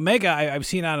 Omega, I've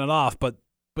seen on and off, but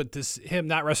this him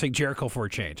not wrestling Jericho for a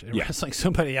change and wrestling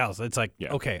somebody else, it's like,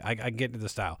 okay, I get into the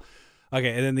style.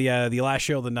 Okay, and then the last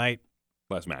show of the night.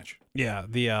 Last match. Yeah.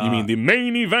 You mean the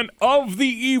main event of the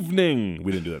evening.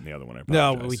 We didn't do that in the other one, I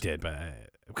apologize. No, we did, but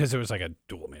because there was like a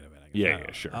dual main event. Yeah,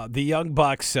 sure. The Young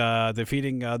Bucks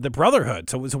defeating the Brotherhood.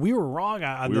 So we were wrong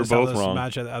on this. We were both wrong.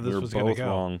 Match, how this was going to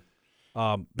go.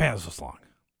 Wrong. Man, this was long.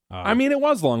 I mean, it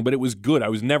was long, but it was good. I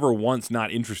was never once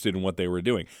not interested in what they were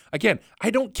doing. Again, I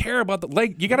don't care about the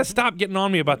length. You got to stop getting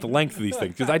on me about the length of these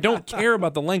things because I don't care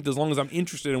about the length as long as I'm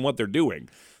interested in what they're doing.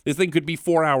 This thing could be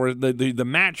 4 hours. The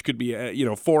match could be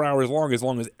 4 hours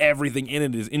long as everything in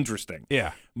it is interesting.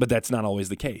 Yeah, but that's not always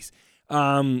the case.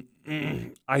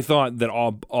 I thought that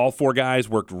all 4 guys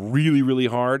worked really, really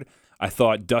hard. I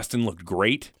thought Dustin looked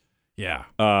great. Yeah.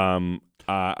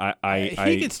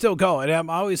 He could still go, and I'm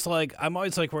always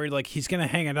worried like he's gonna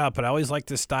hang it up. But I always like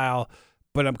this style.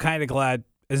 But I'm kind of glad,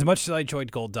 as much as I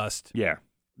enjoyed Goldust,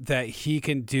 that he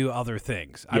can do other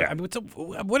things. Yeah. I mean,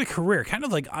 what a career! Kind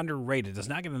of like underrated. Does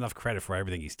not get enough credit for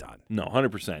everything he's done. No,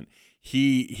 100%.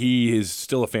 He is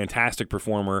still a fantastic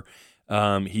performer.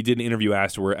 He did an interview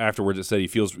afterwards that said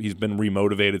he's been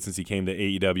remotivated since he came to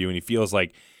AEW, and he feels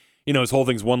like, his whole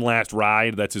thing's one last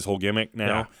ride. That's his whole gimmick now.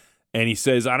 Yeah. And he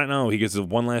says, I don't know. He gets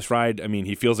one last ride. I mean,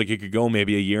 he feels like he could go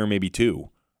maybe a year, maybe 2,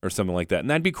 or something like that. And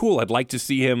that'd be cool. I'd like to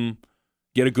see him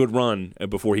get a good run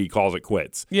before he calls it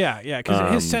quits. Yeah,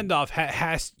 because his send-off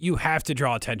you have to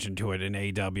draw attention to it in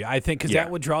AEW. I think because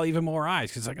that would draw even more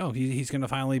eyes. Because he's going to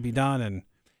finally be done.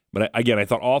 But again, I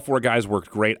thought all 4 guys worked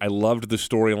great. I loved the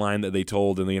storyline that they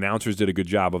told, and the announcers did a good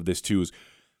job of this too.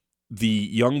 The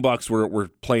Young Bucks were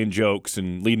playing jokes,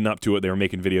 and leading up to it, they were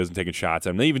making videos and taking shots.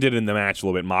 And they even did it in the match a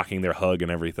little bit, mocking their hug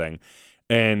and everything.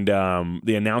 And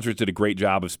the announcers did a great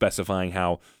job of specifying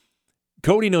how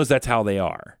Cody knows that's how they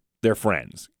are. They're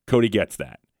friends. Cody gets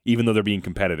that, even though they're being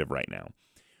competitive right now.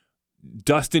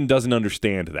 Dustin doesn't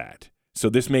understand that. So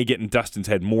this may get in Dustin's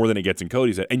head more than it gets in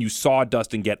Cody's head. And you saw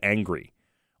Dustin get angry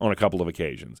on a couple of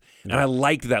occasions. Yeah. And I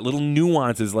liked that. Little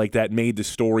nuances like that made the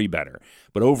story better.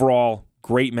 But overall,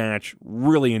 great match.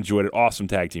 Really enjoyed it. Awesome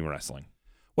tag team wrestling.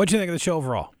 What'd you think of the show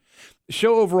overall? The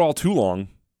show overall, too long.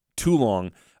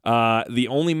 The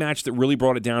only match that really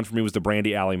brought it down for me was the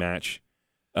Brandi Alley match.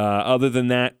 Other than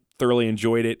that, thoroughly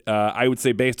enjoyed it. I would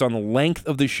say based on the length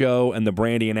of the show and the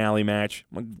Brandi and Alley match,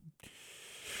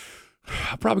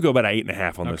 I'll probably go about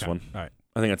 8.5 on this one. All right.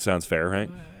 I think that sounds fair, right?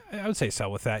 I would say so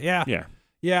with that. Yeah. Yeah.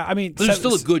 Yeah, I mean, it's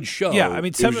still a good show. Yeah, I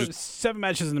mean, seven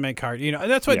matches in the main card.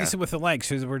 And that's why I just with the lengths,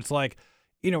 where it's like,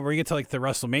 where you get to like the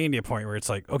WrestleMania point where it's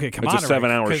like, okay, come on, it's a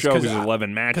 7-hour show because there's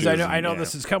 11 matches. Because I know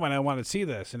this is coming. I want to see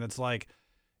this, and it's like,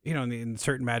 in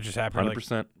certain matches happen.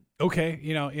 100%. Like, okay,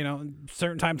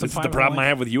 certain times. This is the problem I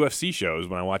have with UFC shows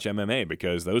when I watch MMA,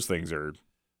 because those things are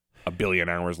a billion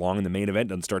hours long, and the main event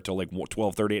doesn't start till like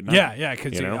 12:30 at night. Yeah,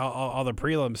 because all the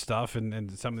prelim stuff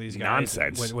and some of these guys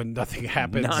nonsense when nothing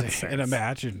happens in a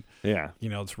match, and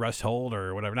it's rest hold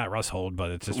or whatever, not rest hold,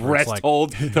 but it's just rest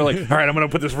hold. They're like, all right, I'm gonna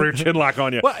put this rear chin lock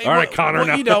on you. All right, Connor.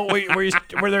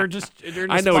 Where they're just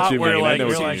in I know what you mean. Where, I know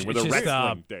what you mean. With the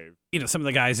wrestling, Dave. Some of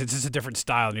the guys, it's just a different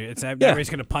style, and it's everybody's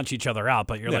gonna punch each other out,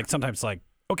 but you're like sometimes like,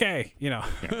 okay, Yeah.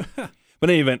 But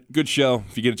in any event, good show.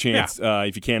 If you get a chance,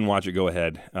 if you can watch it, go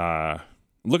ahead.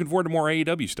 Looking forward to more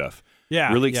AEW stuff.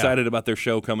 Yeah, really excited about their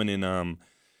show coming in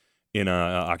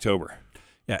October.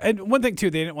 Yeah, and one thing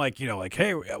too, they didn't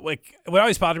hey, like what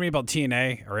always bothered me about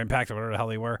TNA or Impact or whatever the hell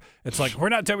they were. It's like we're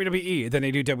not WWE, then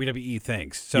they do WWE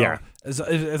things. So as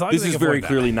long as this is very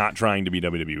clearly not trying to be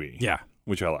WWE. Yeah,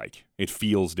 which I like. It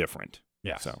feels different.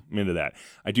 Yeah, so I'm into that.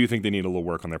 I do think they need a little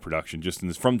work on their production, just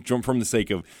from the sake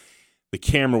of. The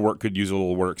camera work could use a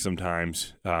little work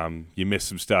sometimes. You miss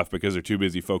some stuff because they're too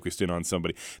busy focused in on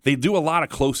somebody. They do a lot of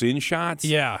close-in shots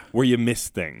where you miss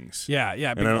things. Yeah.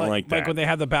 And I don't like that. Like when they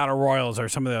have the Battle Royals or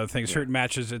some of the other things, certain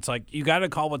matches, it's like, you got to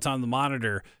call what's on the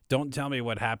monitor. Don't tell me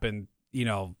what happened,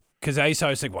 because I used to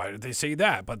always think, why did they say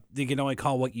that? But you can only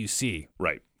call what you see.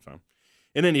 Right. So,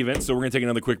 in any event, we're going to take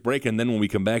another quick break, and then when we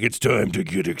come back, it's time to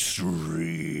get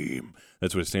extreme.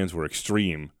 That's what it stands for,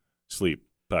 Extreme Sleep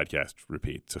Podcast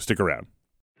Repeat. So stick around.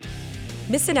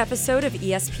 Miss an episode of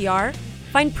ESPR?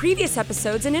 Find previous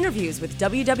episodes and interviews with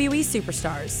WWE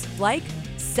superstars like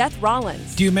Seth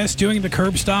Rollins. Do you miss doing the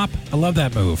curb stop? I love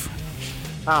that move.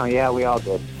 Oh, yeah, we all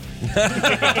did.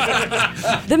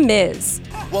 The Miz.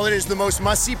 Well, it is the most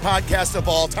must-see podcast of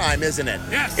all time, isn't it?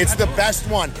 Yes. It's the best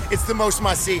one. It's the most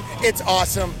must-see. It's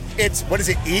awesome. It's, what is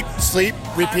it, eat, sleep,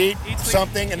 repeat,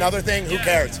 something, another thing? Who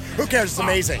cares? Who cares? It's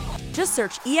amazing. Just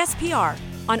search ESPR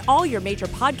on all your major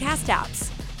podcast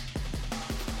apps.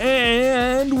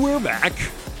 And we're back.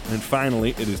 And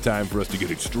finally, it is time for us to get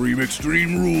Extreme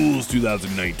Rules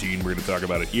 2019. We're going to talk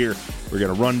about it here. We're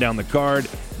going to run down the card.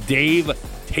 Dave,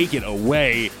 take it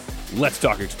away. Let's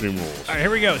talk Extreme Rules. All right,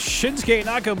 here we go. Shinsuke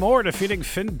Nakamura defeating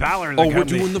Finn Balor. We're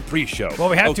doing the pre-show. Well,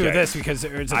 we have to do this because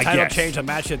there's a title change, a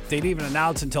match that they didn't even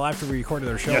announce until after we recorded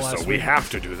their show last week. So we have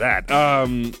to do that.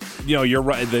 You're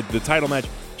right. The title match,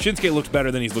 Shinsuke looks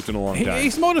better than he's looked in a long time.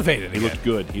 He's motivated. He looked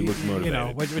good. He looked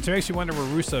motivated. Which makes you wonder where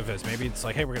Rusev is. Maybe it's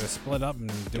like, hey, we're going to split up and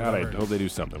do whatever. I hope they do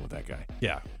something with that guy.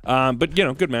 Yeah. But,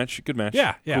 good match.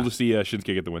 Yeah. Cool to see Shinsuke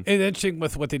get the win. And interesting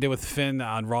with what they did with Finn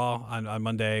on Raw on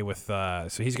Monday with, so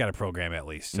he's got a program at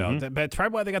least. So, but it's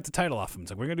probably why they got the title off him.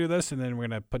 It's like, we're going to do this, and then we're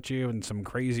going to put you in some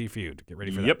crazy feud. Get ready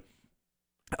for that. Yep.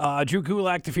 Drew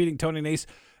Gulak defeating Tony Nese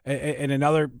in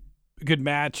another good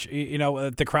match.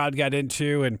 The crowd got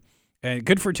into and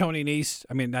good for Tony Nese.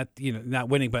 I mean, not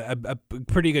winning, but a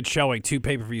pretty good showing, 2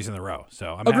 pay-per-views in a row.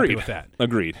 So I'm happy with that.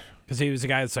 Agreed. Because he was a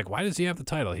guy that's like, why does he have the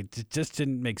title? He just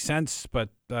didn't make sense, but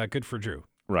good for Drew.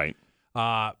 Right.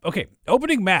 Okay,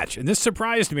 opening match, and this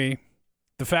surprised me.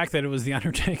 The fact that it was The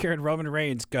Undertaker and Roman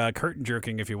Reigns, curtain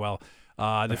jerking, if you will,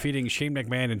 defeating Shane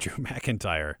McMahon and Drew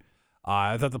McIntyre.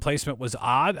 I thought the placement was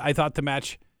odd. I thought the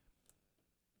match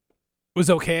was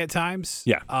okay at times.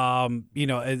 Yeah. And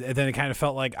then it kind of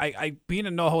felt like I being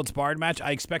a no holds barred match,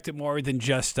 I expected more than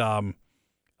just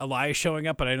Elias showing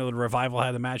up, but I know the Revival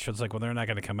had the match, so it's like, well, they're not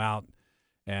going to come out.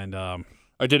 And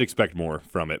I did expect more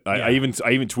from it. I even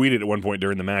tweeted at one point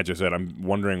during the match. I said, I'm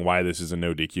wondering why this is a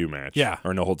no DQ match. Yeah.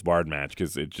 Or no holds barred match,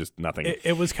 because it's just nothing.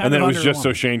 It was kind of. And then it was just so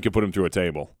underwhelming. Shane could put him through a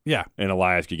table. Yeah. And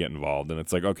Elias could get involved. And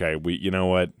it's like, okay, you know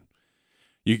what?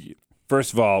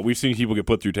 First of all, we've seen people get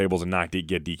put through tables and not get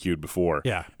DQ'd before.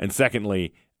 Yeah. And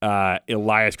secondly,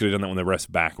 Elias could have done that when the ref's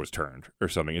back was turned or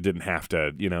something. It didn't have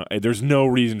to, there's no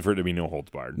reason for it to be no holds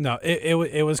barred. No,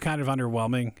 it was kind of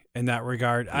underwhelming in that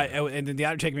regard. Yeah. And the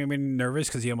Undertaker made me nervous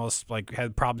because he almost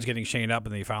had problems getting Shane up,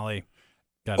 and then he finally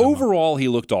got him Overall, he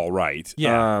looked all right.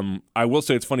 Yeah. I will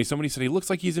say it's funny. Somebody said he looks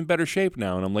like he's in better shape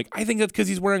now, and I'm like, I think that's because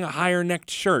he's wearing a higher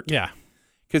necked shirt. Yeah.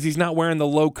 Because he's not wearing the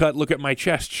low cut look at my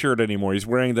chest shirt anymore. He's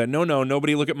wearing the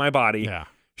nobody look at my body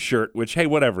shirt, which, hey,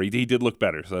 whatever. He did look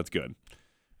better, so that's good.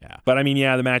 Yeah. But I mean,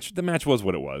 the match was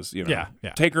what it was. Yeah.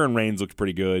 Taker and Reigns looked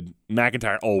pretty good.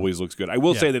 McIntyre always looks good. I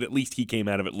will say that at least he came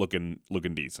out of it looking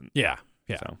decent. Yeah.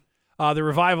 So. The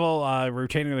Revival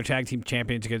retaining their tag team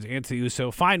champions against Anthony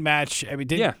Uso. Fine match. I mean,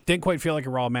 didn't quite feel like a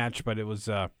Raw match, but it was.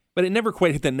 But it never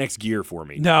quite hit that next gear for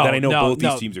me. No, that I know both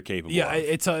these teams are capable. Yeah, of.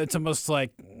 it's almost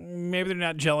like maybe they're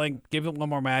not gelling. Give it one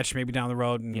more match, maybe down the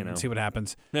road, and see what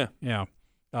happens. Yeah.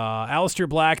 Aleister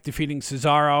Black defeating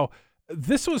Cesaro.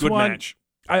 This was good one match.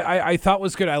 I thought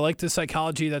was good. I liked the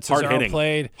psychology that Cesaro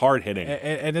played. Hard hitting.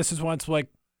 And this is once like,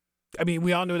 I mean,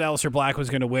 we all knew that Aleister Black was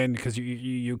going to win because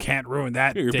you can't ruin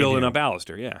that. You're building up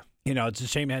Aleister, yeah. It's a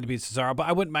shame it had to be Cesaro, but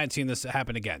I wouldn't mind seeing this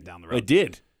happen again down the road. It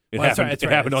did. It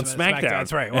happened on SmackDown.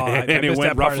 That's right. Well, and it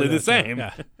went roughly the same.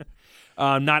 Yeah.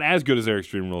 Not as good as their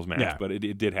Extreme Rules match, but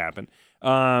it did happen.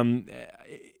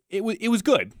 It was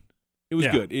good. It was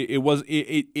good.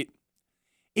 It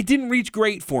didn't reach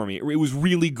great for me. It was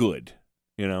really good.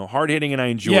 Hard hitting, and I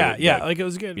enjoyed it. Yeah, like it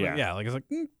was good. Yeah, like it's like,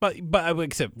 but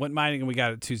like I said, went mining, and we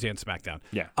got it Tuesday on SmackDown.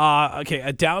 Yeah. Okay,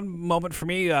 a down moment for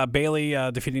me. Bayley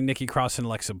defeating Nikki Cross and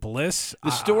Alexa Bliss.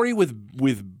 The story with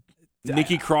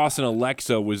Nikki Cross and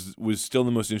Alexa was still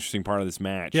the most interesting part of this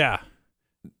match. Yeah,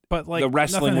 but like the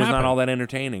wrestling was not all that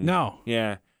entertaining. No.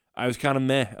 Yeah. I was kind of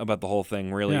meh about the whole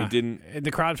thing, really. Yeah. It didn't. The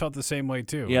crowd felt the same way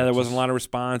too. Yeah, there wasn't a lot of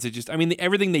response.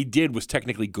 Everything they did was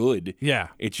technically good. Yeah.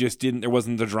 It just didn't. There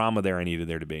wasn't the drama there I needed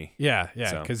there to be. Yeah.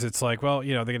 Because it's like, well,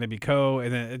 they're going to be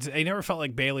and then I never felt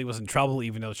like Bayley was in trouble,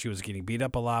 even though she was getting beat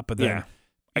up a lot. But then,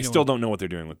 I still don't know what they're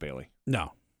doing with Bayley.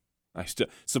 No.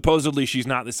 Supposedly she's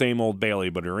not the same old Bayley,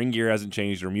 but her ring gear hasn't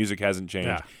changed, her music hasn't changed.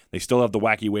 Yeah. They still have the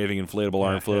wacky waving inflatable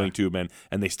arm floating tube and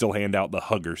they still hand out the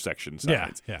hugger section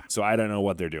signs. Yeah. So I don't know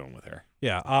what they're doing with her.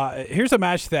 Yeah. Here's a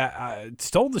match that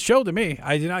stole the show to me.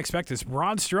 I did not expect this.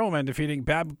 Braun Strowman defeating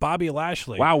Bobby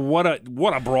Lashley. Wow, what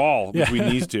a brawl between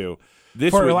these two.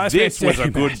 This was a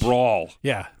good brawl.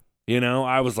 Yeah.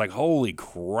 I was like, holy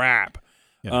crap.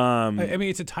 Yeah. I mean,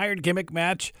 it's a tired gimmick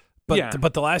match.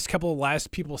 But the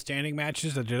last people standing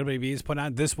matches that WWE has put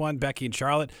on, this one, Becky and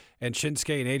Charlotte, and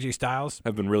Shinsuke and AJ Styles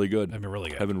have been really good.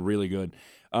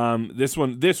 This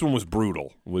one was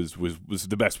brutal. Was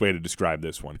the best way to describe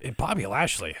this one. And Bobby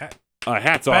Lashley,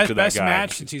 hats off to that guy. Best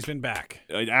match since he's been back.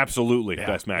 Absolutely,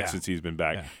 best match since he's been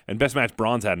back, and best match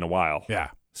Braun's had in a while. Yeah.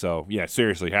 So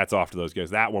seriously, hats off to those guys.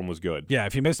 That one was good. Yeah,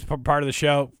 if you missed part of the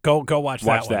show, go watch that.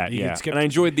 Watch that. Yeah, and I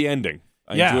enjoyed the ending.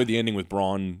 I enjoyed the ending with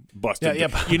Braun busted.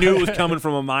 You knew it was coming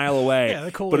from a mile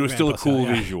away, but it was still a cool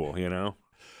visual,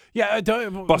 Yeah,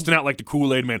 busting out like the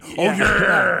Kool-Aid Man. Oh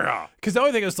yeah! Because the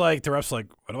only thing was like the ref's like,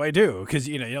 "What do I do?" Because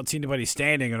you don't see anybody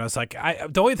standing, and I was like,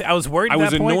 the only thing I was worried. I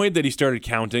was annoyed point, that he started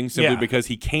counting simply because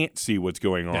he can't see what's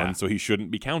going on, so he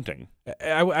shouldn't be counting.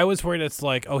 I was worried it's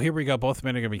like, oh, here we go, both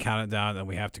men are going to be counted down, and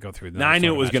we have to go through. Now I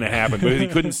knew it was going to happen, but he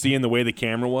couldn't see in the way the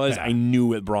camera was. I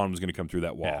knew that Braun was going to come through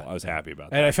that wall. I was happy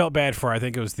about that, and I felt bad for. I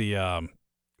think it was the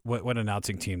what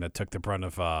announcing team that took the brunt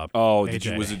of.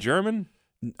 AJ. Was it German?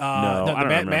 No, I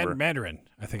don't remember. Mandarin,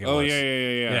 I think it was. Oh,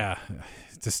 yeah.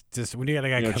 Just when you got a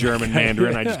guy German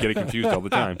Mandarin, I just get it confused all the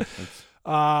time.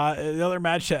 The other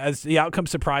match, as the outcome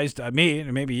surprised me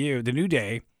and maybe you, the New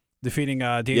Day defeating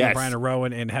Daniel Bryan and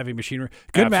Rowan and Heavy Machinery.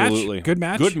 Good match. Good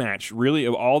match. Good match. Really,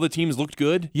 all the teams looked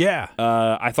good. Yeah.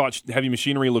 I thought Heavy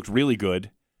Machinery looked really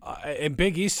good. And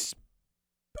Big E's,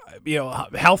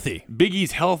 healthy. Big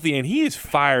E's healthy, and he is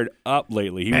fired up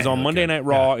lately. He was on Monday Night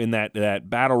Raw in that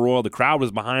Battle Royal. The crowd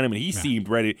was behind him, and he seemed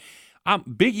ready.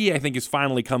 Big E, I think, is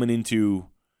finally coming into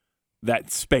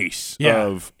that space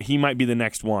of he might be the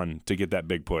next one to get that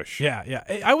big push. Yeah.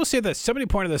 I will say this. Somebody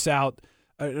pointed this out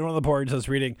in one of the boards I was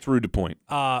reading. It's rude to point.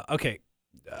 Okay.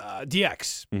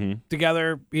 DX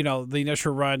together, the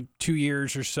initial run, 2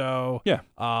 years or so. Yeah.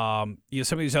 Some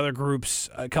of these other groups,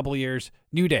 a couple of years.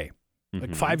 New Day,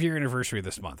 like 5-year anniversary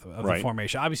this month of the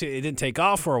formation. Obviously, it didn't take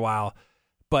off for a while,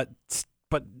 but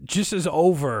just as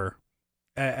over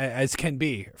as can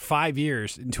be, 5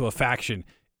 years into a faction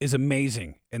is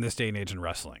amazing in this day and age in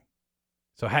wrestling.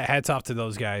 So hats off to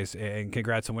those guys, and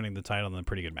congrats on winning the title in a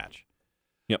pretty good match.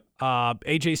 Yep.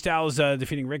 AJ Styles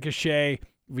defeating Ricochet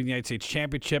for the United States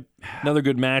Championship. Another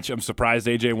good match. I'm surprised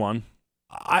AJ won.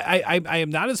 I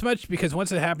am not as much, because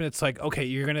once it happened, it's like, okay,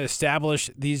 you're going to establish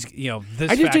these, this I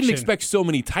just faction. didn't expect so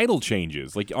many title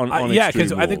changes, like on yeah,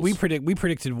 because I think we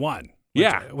predicted one.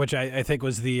 Which I think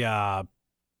was the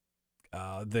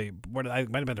what I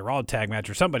might have been the Raw tag match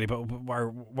or somebody, but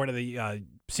one of the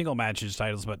single matches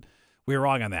titles, but we were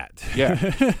wrong on that.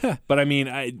 Yeah, but I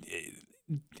mean,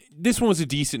 this one was a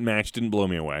decent match. Didn't blow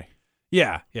me away.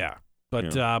 Yeah.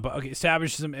 But okay,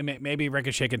 establishes them, and maybe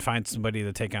Ricochet can find somebody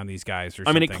to take on these guys or something.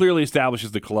 I mean, it clearly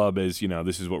establishes the club as,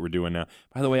 this is what we're doing now.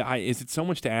 By the way, is it so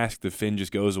much to ask that Finn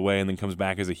just goes away and then comes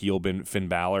back as a heel Finn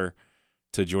Balor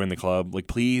to join the club? Like,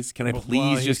 please, can I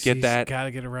just get that? Got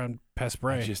to get around past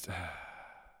Bray.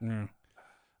 Yeah.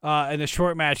 In a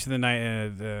short match of the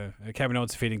night, Kevin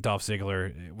Owens defeating Dolph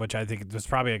Ziggler, which I think was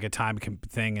probably like a time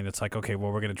thing, and it's like, okay,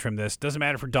 well, we're going to trim this. Doesn't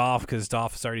matter for Dolph, because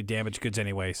Dolph has already damaged goods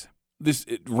anyways. This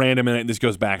random, and this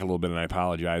goes back a little bit, and I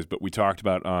apologize, but we talked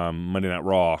about Monday Night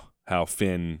Raw, how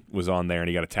Finn was on there and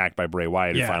he got attacked by Bray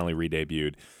Wyatt and finally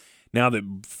re-debuted. Now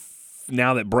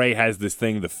that Bray has this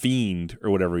thing, the Fiend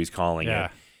or whatever he's calling it,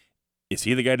 is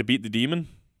he the guy to beat the Demon?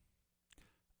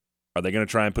 Are they going to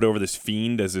try and put over this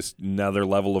Fiend as this another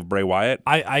level of Bray Wyatt?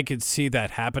 I could see that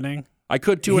happening. I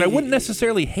could too, and I wouldn't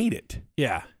necessarily hate it.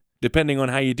 Yeah, depending on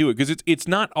how you do it, because it's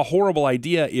not a horrible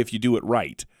idea if you do it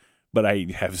right. But I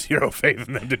have zero faith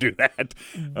in them to do that.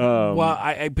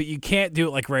 But you can't do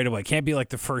it like right away. It can't be like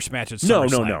the first match at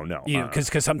SummerSlam. No.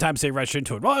 Because sometimes they rush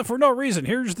into it. Well, for no reason.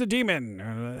 Here's the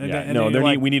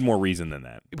Demon. We need more reason than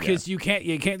that. Because you can't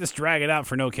just drag it out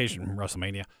for no occasion from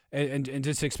WrestleMania and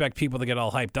just expect people to get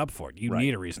all hyped up for it. You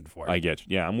need a reason for it. I get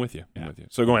you. Yeah, I'm with you.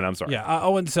 So go ahead. I'm sorry. Yeah,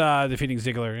 Owens defeating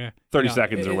Ziggler. Yeah. 30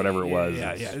 seconds or whatever it was.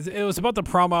 Yeah. It was about the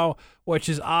promo, which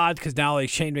is odd because now like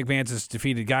Shane McMahon's this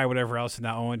defeated guy, whatever else, and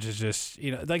now Owens is just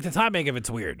like the timing of it's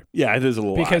weird. Yeah, it is a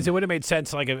little because odd. It would have made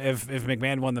sense like if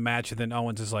McMahon won the match and then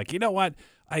Owens is like, you know what,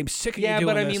 I'm sick of you doing this.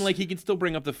 Yeah, but I mean, like he can still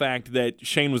bring up the fact that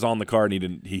Shane was on the card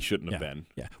and he shouldn't have been.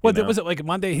 Yeah. Well, was it like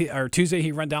Monday or Tuesday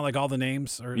he run down like all the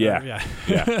names? Yeah.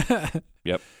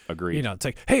 Yep. Agreed. It's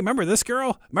like, hey, remember this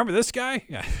girl? Remember this guy?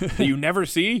 Yeah. That you never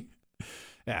see?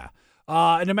 Yeah.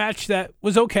 In a match that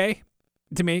was okay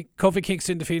to me, Kofi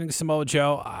Kingston defeating Samoa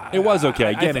Joe. It was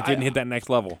okay. Again, it didn't hit that next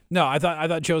level. No, I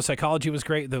thought Joe's psychology was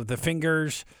great. The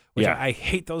fingers, which I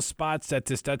hate those spots. That's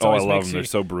I always love makes them. They're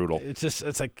so brutal.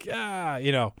 It's like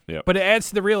Yep. But it adds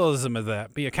to the realism of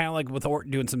that. But kind of like with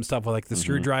Orton doing some stuff with like the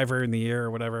screwdriver in the ear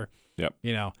or whatever. Yep.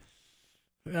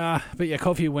 But yeah,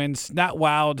 Kofi wins. Not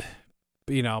wowed.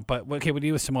 But okay, what do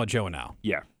you do with Samoa Joe now?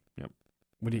 Yeah. Yep.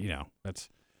 What do that's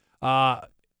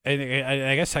and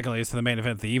I guess secondly it's the main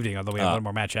event of the evening, although we have one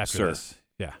more match after this.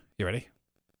 Yeah. You ready?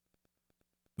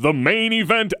 The main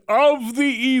event of the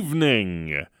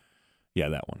evening. Yeah,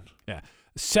 that one. Yeah.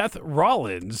 Seth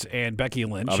Rollins and Becky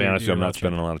Lynch. I'll be honest, I'm not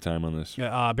spending a lot of time on this.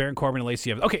 Baron Corbin and Lacey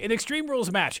Evans. Okay, an Extreme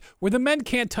Rules match where the men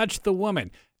can't touch the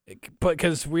woman.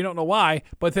 Because we don't know why,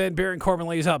 but then Baron Corbin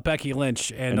lays out Becky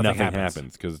Lynch and nothing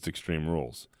happens because it's Extreme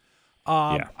Rules.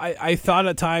 I thought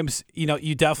at times,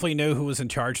 you definitely knew who was in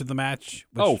charge of the match.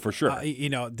 Which, for sure.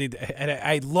 And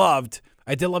I did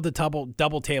love the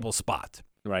double table spot.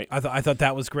 Right. I thought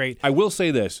that was great. I will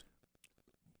say this: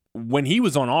 when he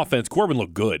was on offense, Corbin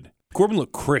looked good. Corbin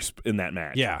looked crisp in that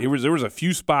match. Yeah. There was a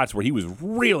few spots where he was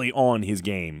really on his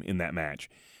game in that match,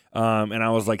 and I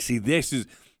was like, see, this is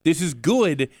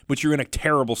good, but you're in a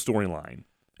terrible storyline,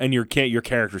 and your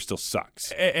character still sucks.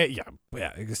 The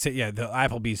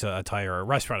Applebee's attire or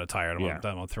restaurant attire. I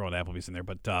don't want to throw an Applebee's in there,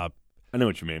 but I know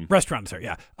what you mean. Restaurant dessert,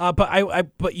 yeah.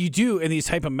 But you do in these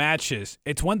type of matches.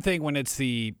 It's one thing when it's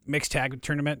the mixed tag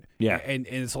tournament, and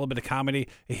it's a little bit of comedy.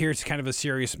 Here it's kind of a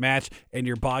serious match, and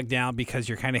you're bogged down because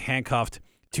you're kind of handcuffed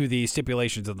to the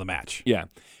stipulations of the match. Yeah.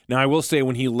 Now I will say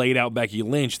when he laid out Becky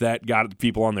Lynch, that got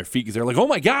people on their feet because they're like, "Oh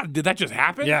my God, did that just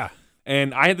happen?" Yeah.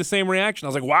 And I had the same reaction. I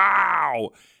was like,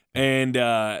 "Wow!" And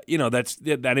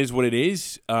that is what it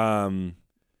is.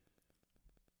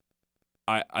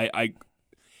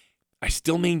 I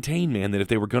still maintain, man, that if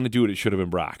they were going to do it, it should have been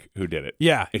Brock who did it.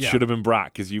 Yeah, it should have been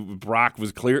Brock because Brock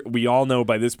was clear. We all know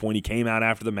by this point he came out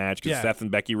after the match because Seth and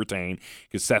Becky retain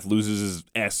because Seth loses his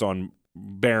S on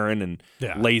Baron and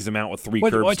lays him out with 3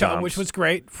 curb stomps. Which was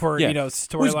great for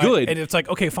storyline. It was good. And it's like,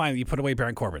 okay, fine, you put away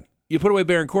Baron Corbin. You put away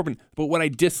Baron Corbin, but what I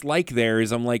dislike there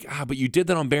is I'm like, but you did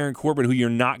that on Baron Corbin, who you're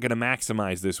not going to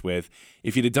maximize this with.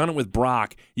 If you'd have done it with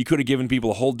Brock, you could have given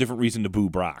people a whole different reason to boo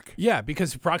Brock. Yeah,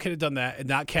 because Brock could have done that and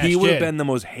not cashed in. He would have been the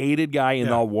most hated guy in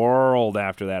the world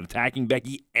after that, attacking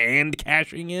Becky and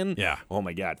cashing in. Yeah. Oh,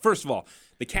 my God. First of all,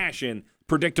 the cash in,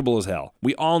 predictable as hell.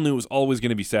 We all knew it was always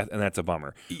going to be Seth, and that's a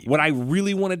bummer. What I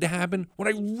really wanted to happen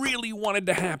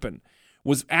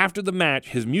was after the match,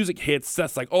 his music hits,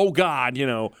 Seth's like, oh, God,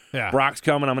 Brock's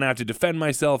coming, I'm going to have to defend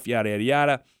myself, yada, yada,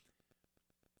 yada.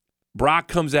 Brock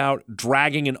comes out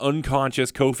dragging an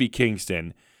unconscious Kofi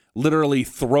Kingston, literally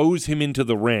throws him into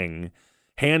the ring,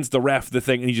 hands the ref the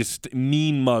thing, and he just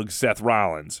mean mugs Seth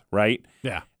Rollins, right?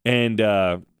 Yeah. And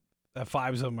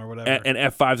F5s him or whatever. And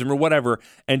F5s him or whatever,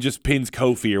 and just pins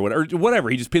Kofi or whatever.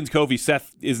 He just pins Kofi.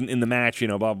 Seth isn't in the match,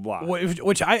 blah, blah, blah.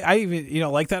 Which I even,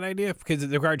 like that idea because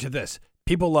in regard to this,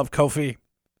 people love Kofi.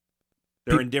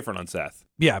 They're indifferent on Seth.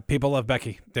 Yeah, people love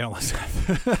Becky. They don't love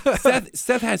Seth.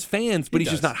 Seth has fans, but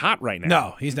he's just not hot right now.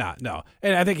 No, he's not. No.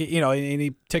 And I think, and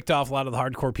he ticked off a lot of the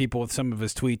hardcore people with some of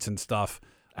his tweets and stuff.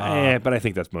 But I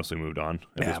think that's mostly moved on.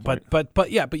 But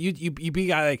you be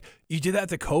like you did that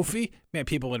to Kofi, man.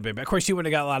 People would have been. Of course, you would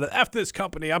have got a lot of F this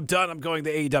company. I'm done. I'm going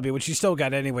to AEW, which you still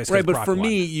got anyways. Right, but Brock for won.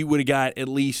 me, you would have got at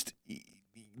least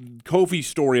Kofi's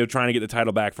story of trying to get the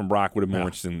title back from Brock would have been more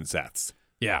interesting than Seth's.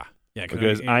 Yeah.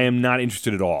 Because I am not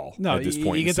interested at all at this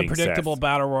point. You get the predictable Seth.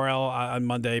 Battle Royal on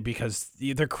Monday because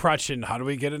they're crutching. How do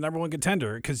we get a number 1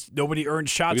 contender? Because nobody earns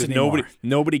shots anymore.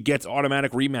 Nobody gets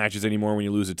automatic rematches anymore when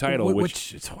you lose a title,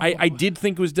 which I did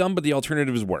think was dumb, but the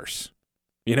alternative is worse.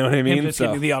 You know what I mean? Just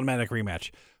getting the automatic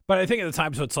rematch. But I think at the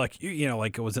time, so it's like,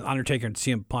 like it was an Undertaker and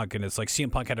CM Punk, and it's like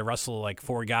CM Punk had to wrestle like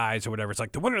 4 guys or whatever. It's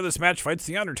like the winner of this match fights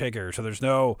the Undertaker. So there's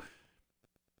no,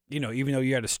 even though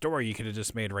you had a story you could have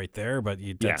just made right there, but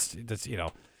that's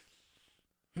the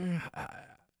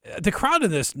crowd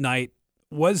in this night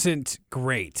wasn't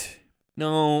great.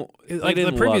 No, like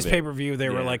the previous pay-per-view, they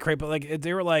were like great, but like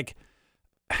they were like,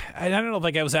 I don't know if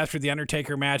like it was after the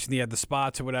Undertaker match and he had the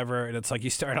spots or whatever, and it's like you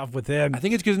start off with him. I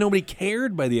think it's because nobody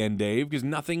cared by the end, Dave, because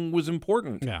nothing was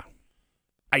important. Yeah,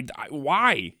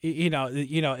 why?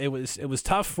 It was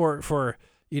tough for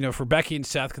Becky and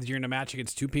Seth because you're in a match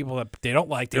against 2 people that they don't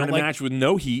like. They're in a match with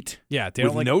no heat. Yeah, they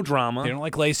with don't like no drama. They don't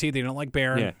like Lacey. They don't like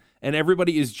Baron. Yeah, and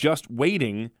everybody is just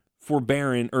waiting for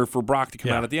Baron or for Brock to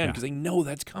come out at the end because they know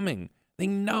that's coming. They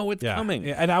know it's coming.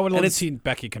 Yeah, and I would have seen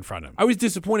Becky confront him. I was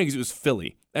disappointed because it was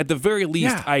Philly. At the very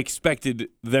least, I expected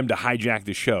them to hijack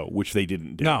the show, which they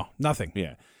didn't do. No, nothing.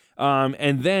 Yeah.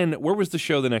 And then where was the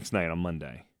show the next night on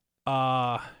Monday?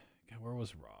 Where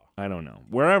was Raw? I don't know.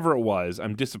 Wherever it was,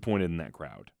 I'm disappointed in that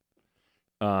crowd.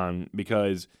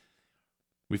 Because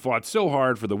we fought so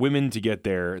hard for the women to get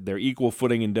their equal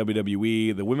footing in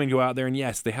WWE. The women go out there, and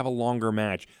yes, they have a longer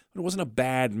match. But it wasn't a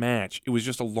bad match. It was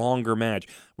just a longer match.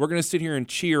 We're going to sit here and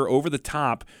cheer over the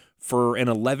top for an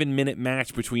 11-minute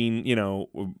match between,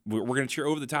 we're going to cheer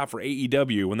over the top for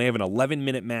AEW when they have an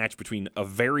 11-minute match between a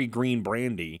very green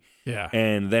Brandy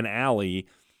and then Allie.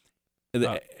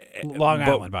 Long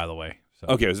Island, by the way. So.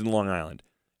 Okay, it was in Long Island.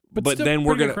 But then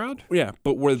we're gonna crowd?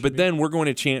 Then we're going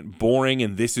to chant boring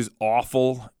and this is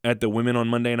awful at the women on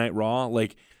Monday Night Raw.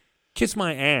 Like, kiss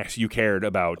my ass, you cared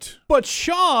about. But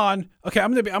Sean, okay,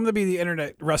 I'm gonna be the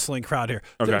internet wrestling crowd here.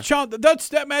 Okay. Sean,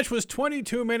 that match was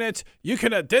 22 minutes. You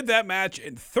could have did that match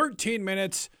in 13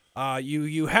 minutes.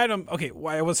 You had them. Okay,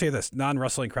 well, I will say this: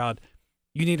 non-wrestling crowd.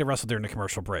 You need to wrestle during the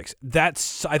commercial breaks.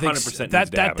 That's, I think, 100%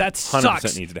 that sucks.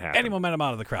 100% needs to happen. Any momentum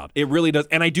out of the crowd. It really does.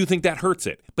 And I do think that hurts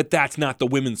it. But that's not the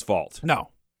women's fault.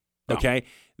 No. Okay?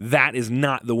 That is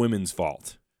not the women's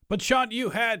fault. But, Sean,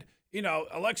 you had,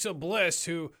 Alexa Bliss,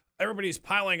 who everybody's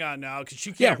piling on now because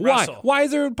she can't wrestle. Why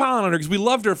is there a piling on her? Because we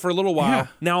loved her for a little while. Yeah.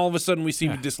 Now all of a sudden we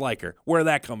seem to dislike her. Where did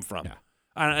that come from? Yeah.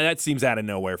 That seems out of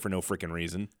nowhere for no freaking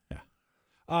reason. Yeah.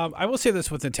 I will say this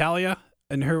with Natalya.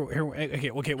 And her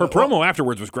promo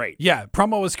afterwards was great. Yeah,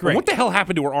 promo was great. What the hell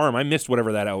happened to her arm? I missed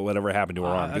whatever happened to her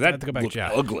arm. I have to go back looked to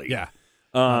ugly. Yeah.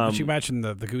 But you mentioned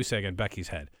the goose egg in Becky's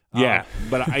head. Yeah,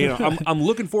 but I'm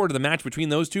looking forward to the match between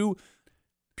those two,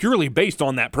 purely based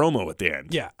on that promo at the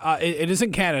end. Yeah, it is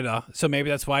in Canada, so maybe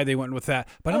that's why they went with that.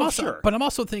 But I'm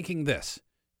also thinking this: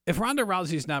 if Ronda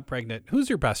Rousey's not pregnant, who's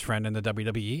your best friend in the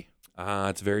WWE?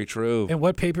 It's very true. And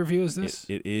what pay-per-view is this?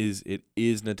 It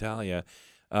is Natalya.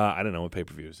 I don't know what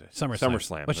pay-per-view is it.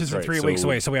 SummerSlam. Which is in 3 weeks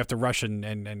away, so we have to rush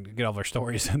and get all their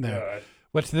stories in there.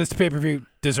 Which this pay-per-view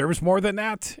deserves more than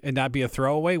that and not be a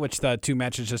throwaway, which the 2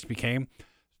 matches just became.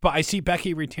 But I see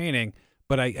Becky retaining,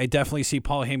 but I definitely see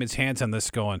Paul Heyman's hands on this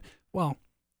going, well,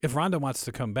 if Ronda wants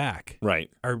to come back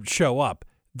or show up,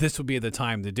 this would be the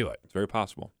time to do it. It's very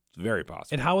possible.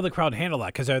 And how will the crowd handle that?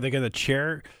 Because are they going to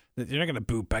cheer? They're not going to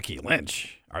boo Becky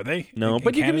Lynch, are they? No,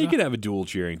 but you can have a dual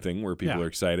cheering thing where people are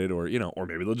excited, or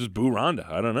maybe they'll just boo Ronda.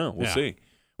 I don't know. We'll see.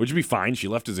 Which would be fine. She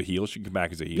left as a heel. She can come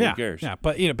back as a heel. Who cares? Yeah,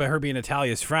 but her being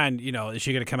Natalya's friend, is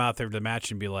she going to come out there to the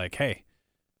match and be like, hey,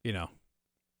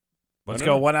 let's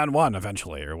go 1-on-1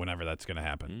 eventually, or whenever that's going to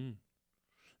happen.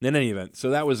 In any event,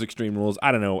 so that was Extreme Rules.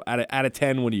 I don't know. Out of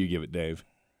 10, what do you give it, Dave?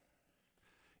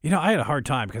 I had a hard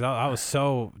time because I was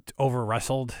so over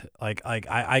wrestled. I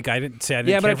didn't say I didn't.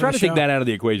 Yeah, but I care try for to the take show. that out of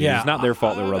the equation. Yeah, it's not their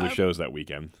fault there were other shows that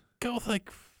weekend. Go with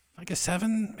like a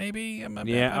 7, maybe.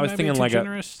 I was thinking like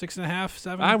generous, 6.5,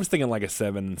 7. I was thinking like a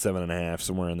 7, 7.5,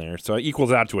 somewhere in there. So it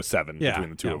equals out to a 7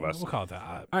 between the two of us. We'll call it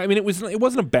that. I mean, it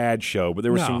wasn't a bad show, but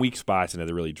there were some weak spots in it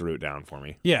that really drew it down for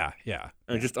me. Yeah.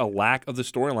 And just a lack of the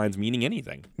storylines meaning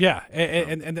anything. Yeah,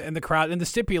 and the crowd and the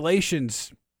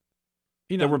stipulations.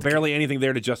 There were barely anything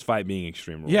there to justify it being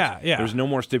Extreme Rules. Yeah. There's no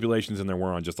more stipulations than there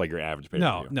were on just like your average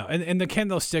pay-per-view. No. And the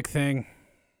kendo stick thing,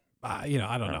 I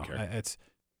don't know. Care. It's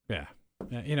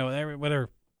whatever.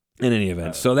 In any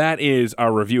event, so that is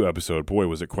our review episode. Boy,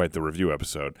 was it quite the review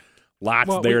episode. Lots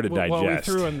to digest. Well, we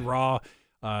threw in Raw.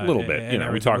 A little bit.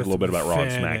 We talked a little bit about Raw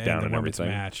and SmackDown and everything.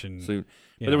 Match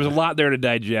but there was a lot there to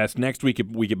digest. Next week,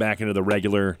 we get back into the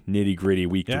regular nitty-gritty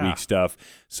week-to-week stuff.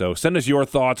 So send us your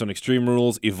thoughts on Extreme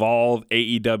Rules, Evolve,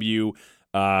 AEW,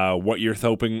 what you're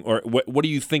hoping, or what do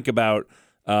you think about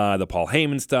the Paul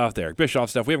Heyman stuff, the Eric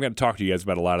Bischoff stuff. We haven't got to talk to you guys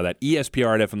about a lot of that.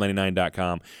 ESPR at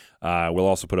FM99.com. We'll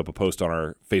also put up a post on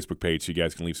our Facebook page so you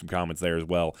guys can leave some comments there as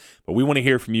well. But we want to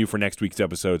hear from you for next week's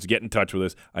episodes. Get in touch with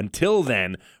us. Until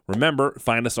then, remember,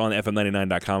 find us on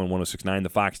FM99.com and 1069,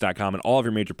 thefox.com, and all of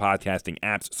your major podcasting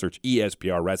apps. Search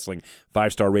ESPR Wrestling.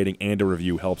 5-star rating and a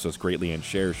review helps us greatly. And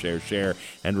share.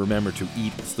 And remember to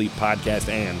eat, sleep, podcast,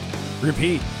 and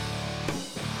repeat.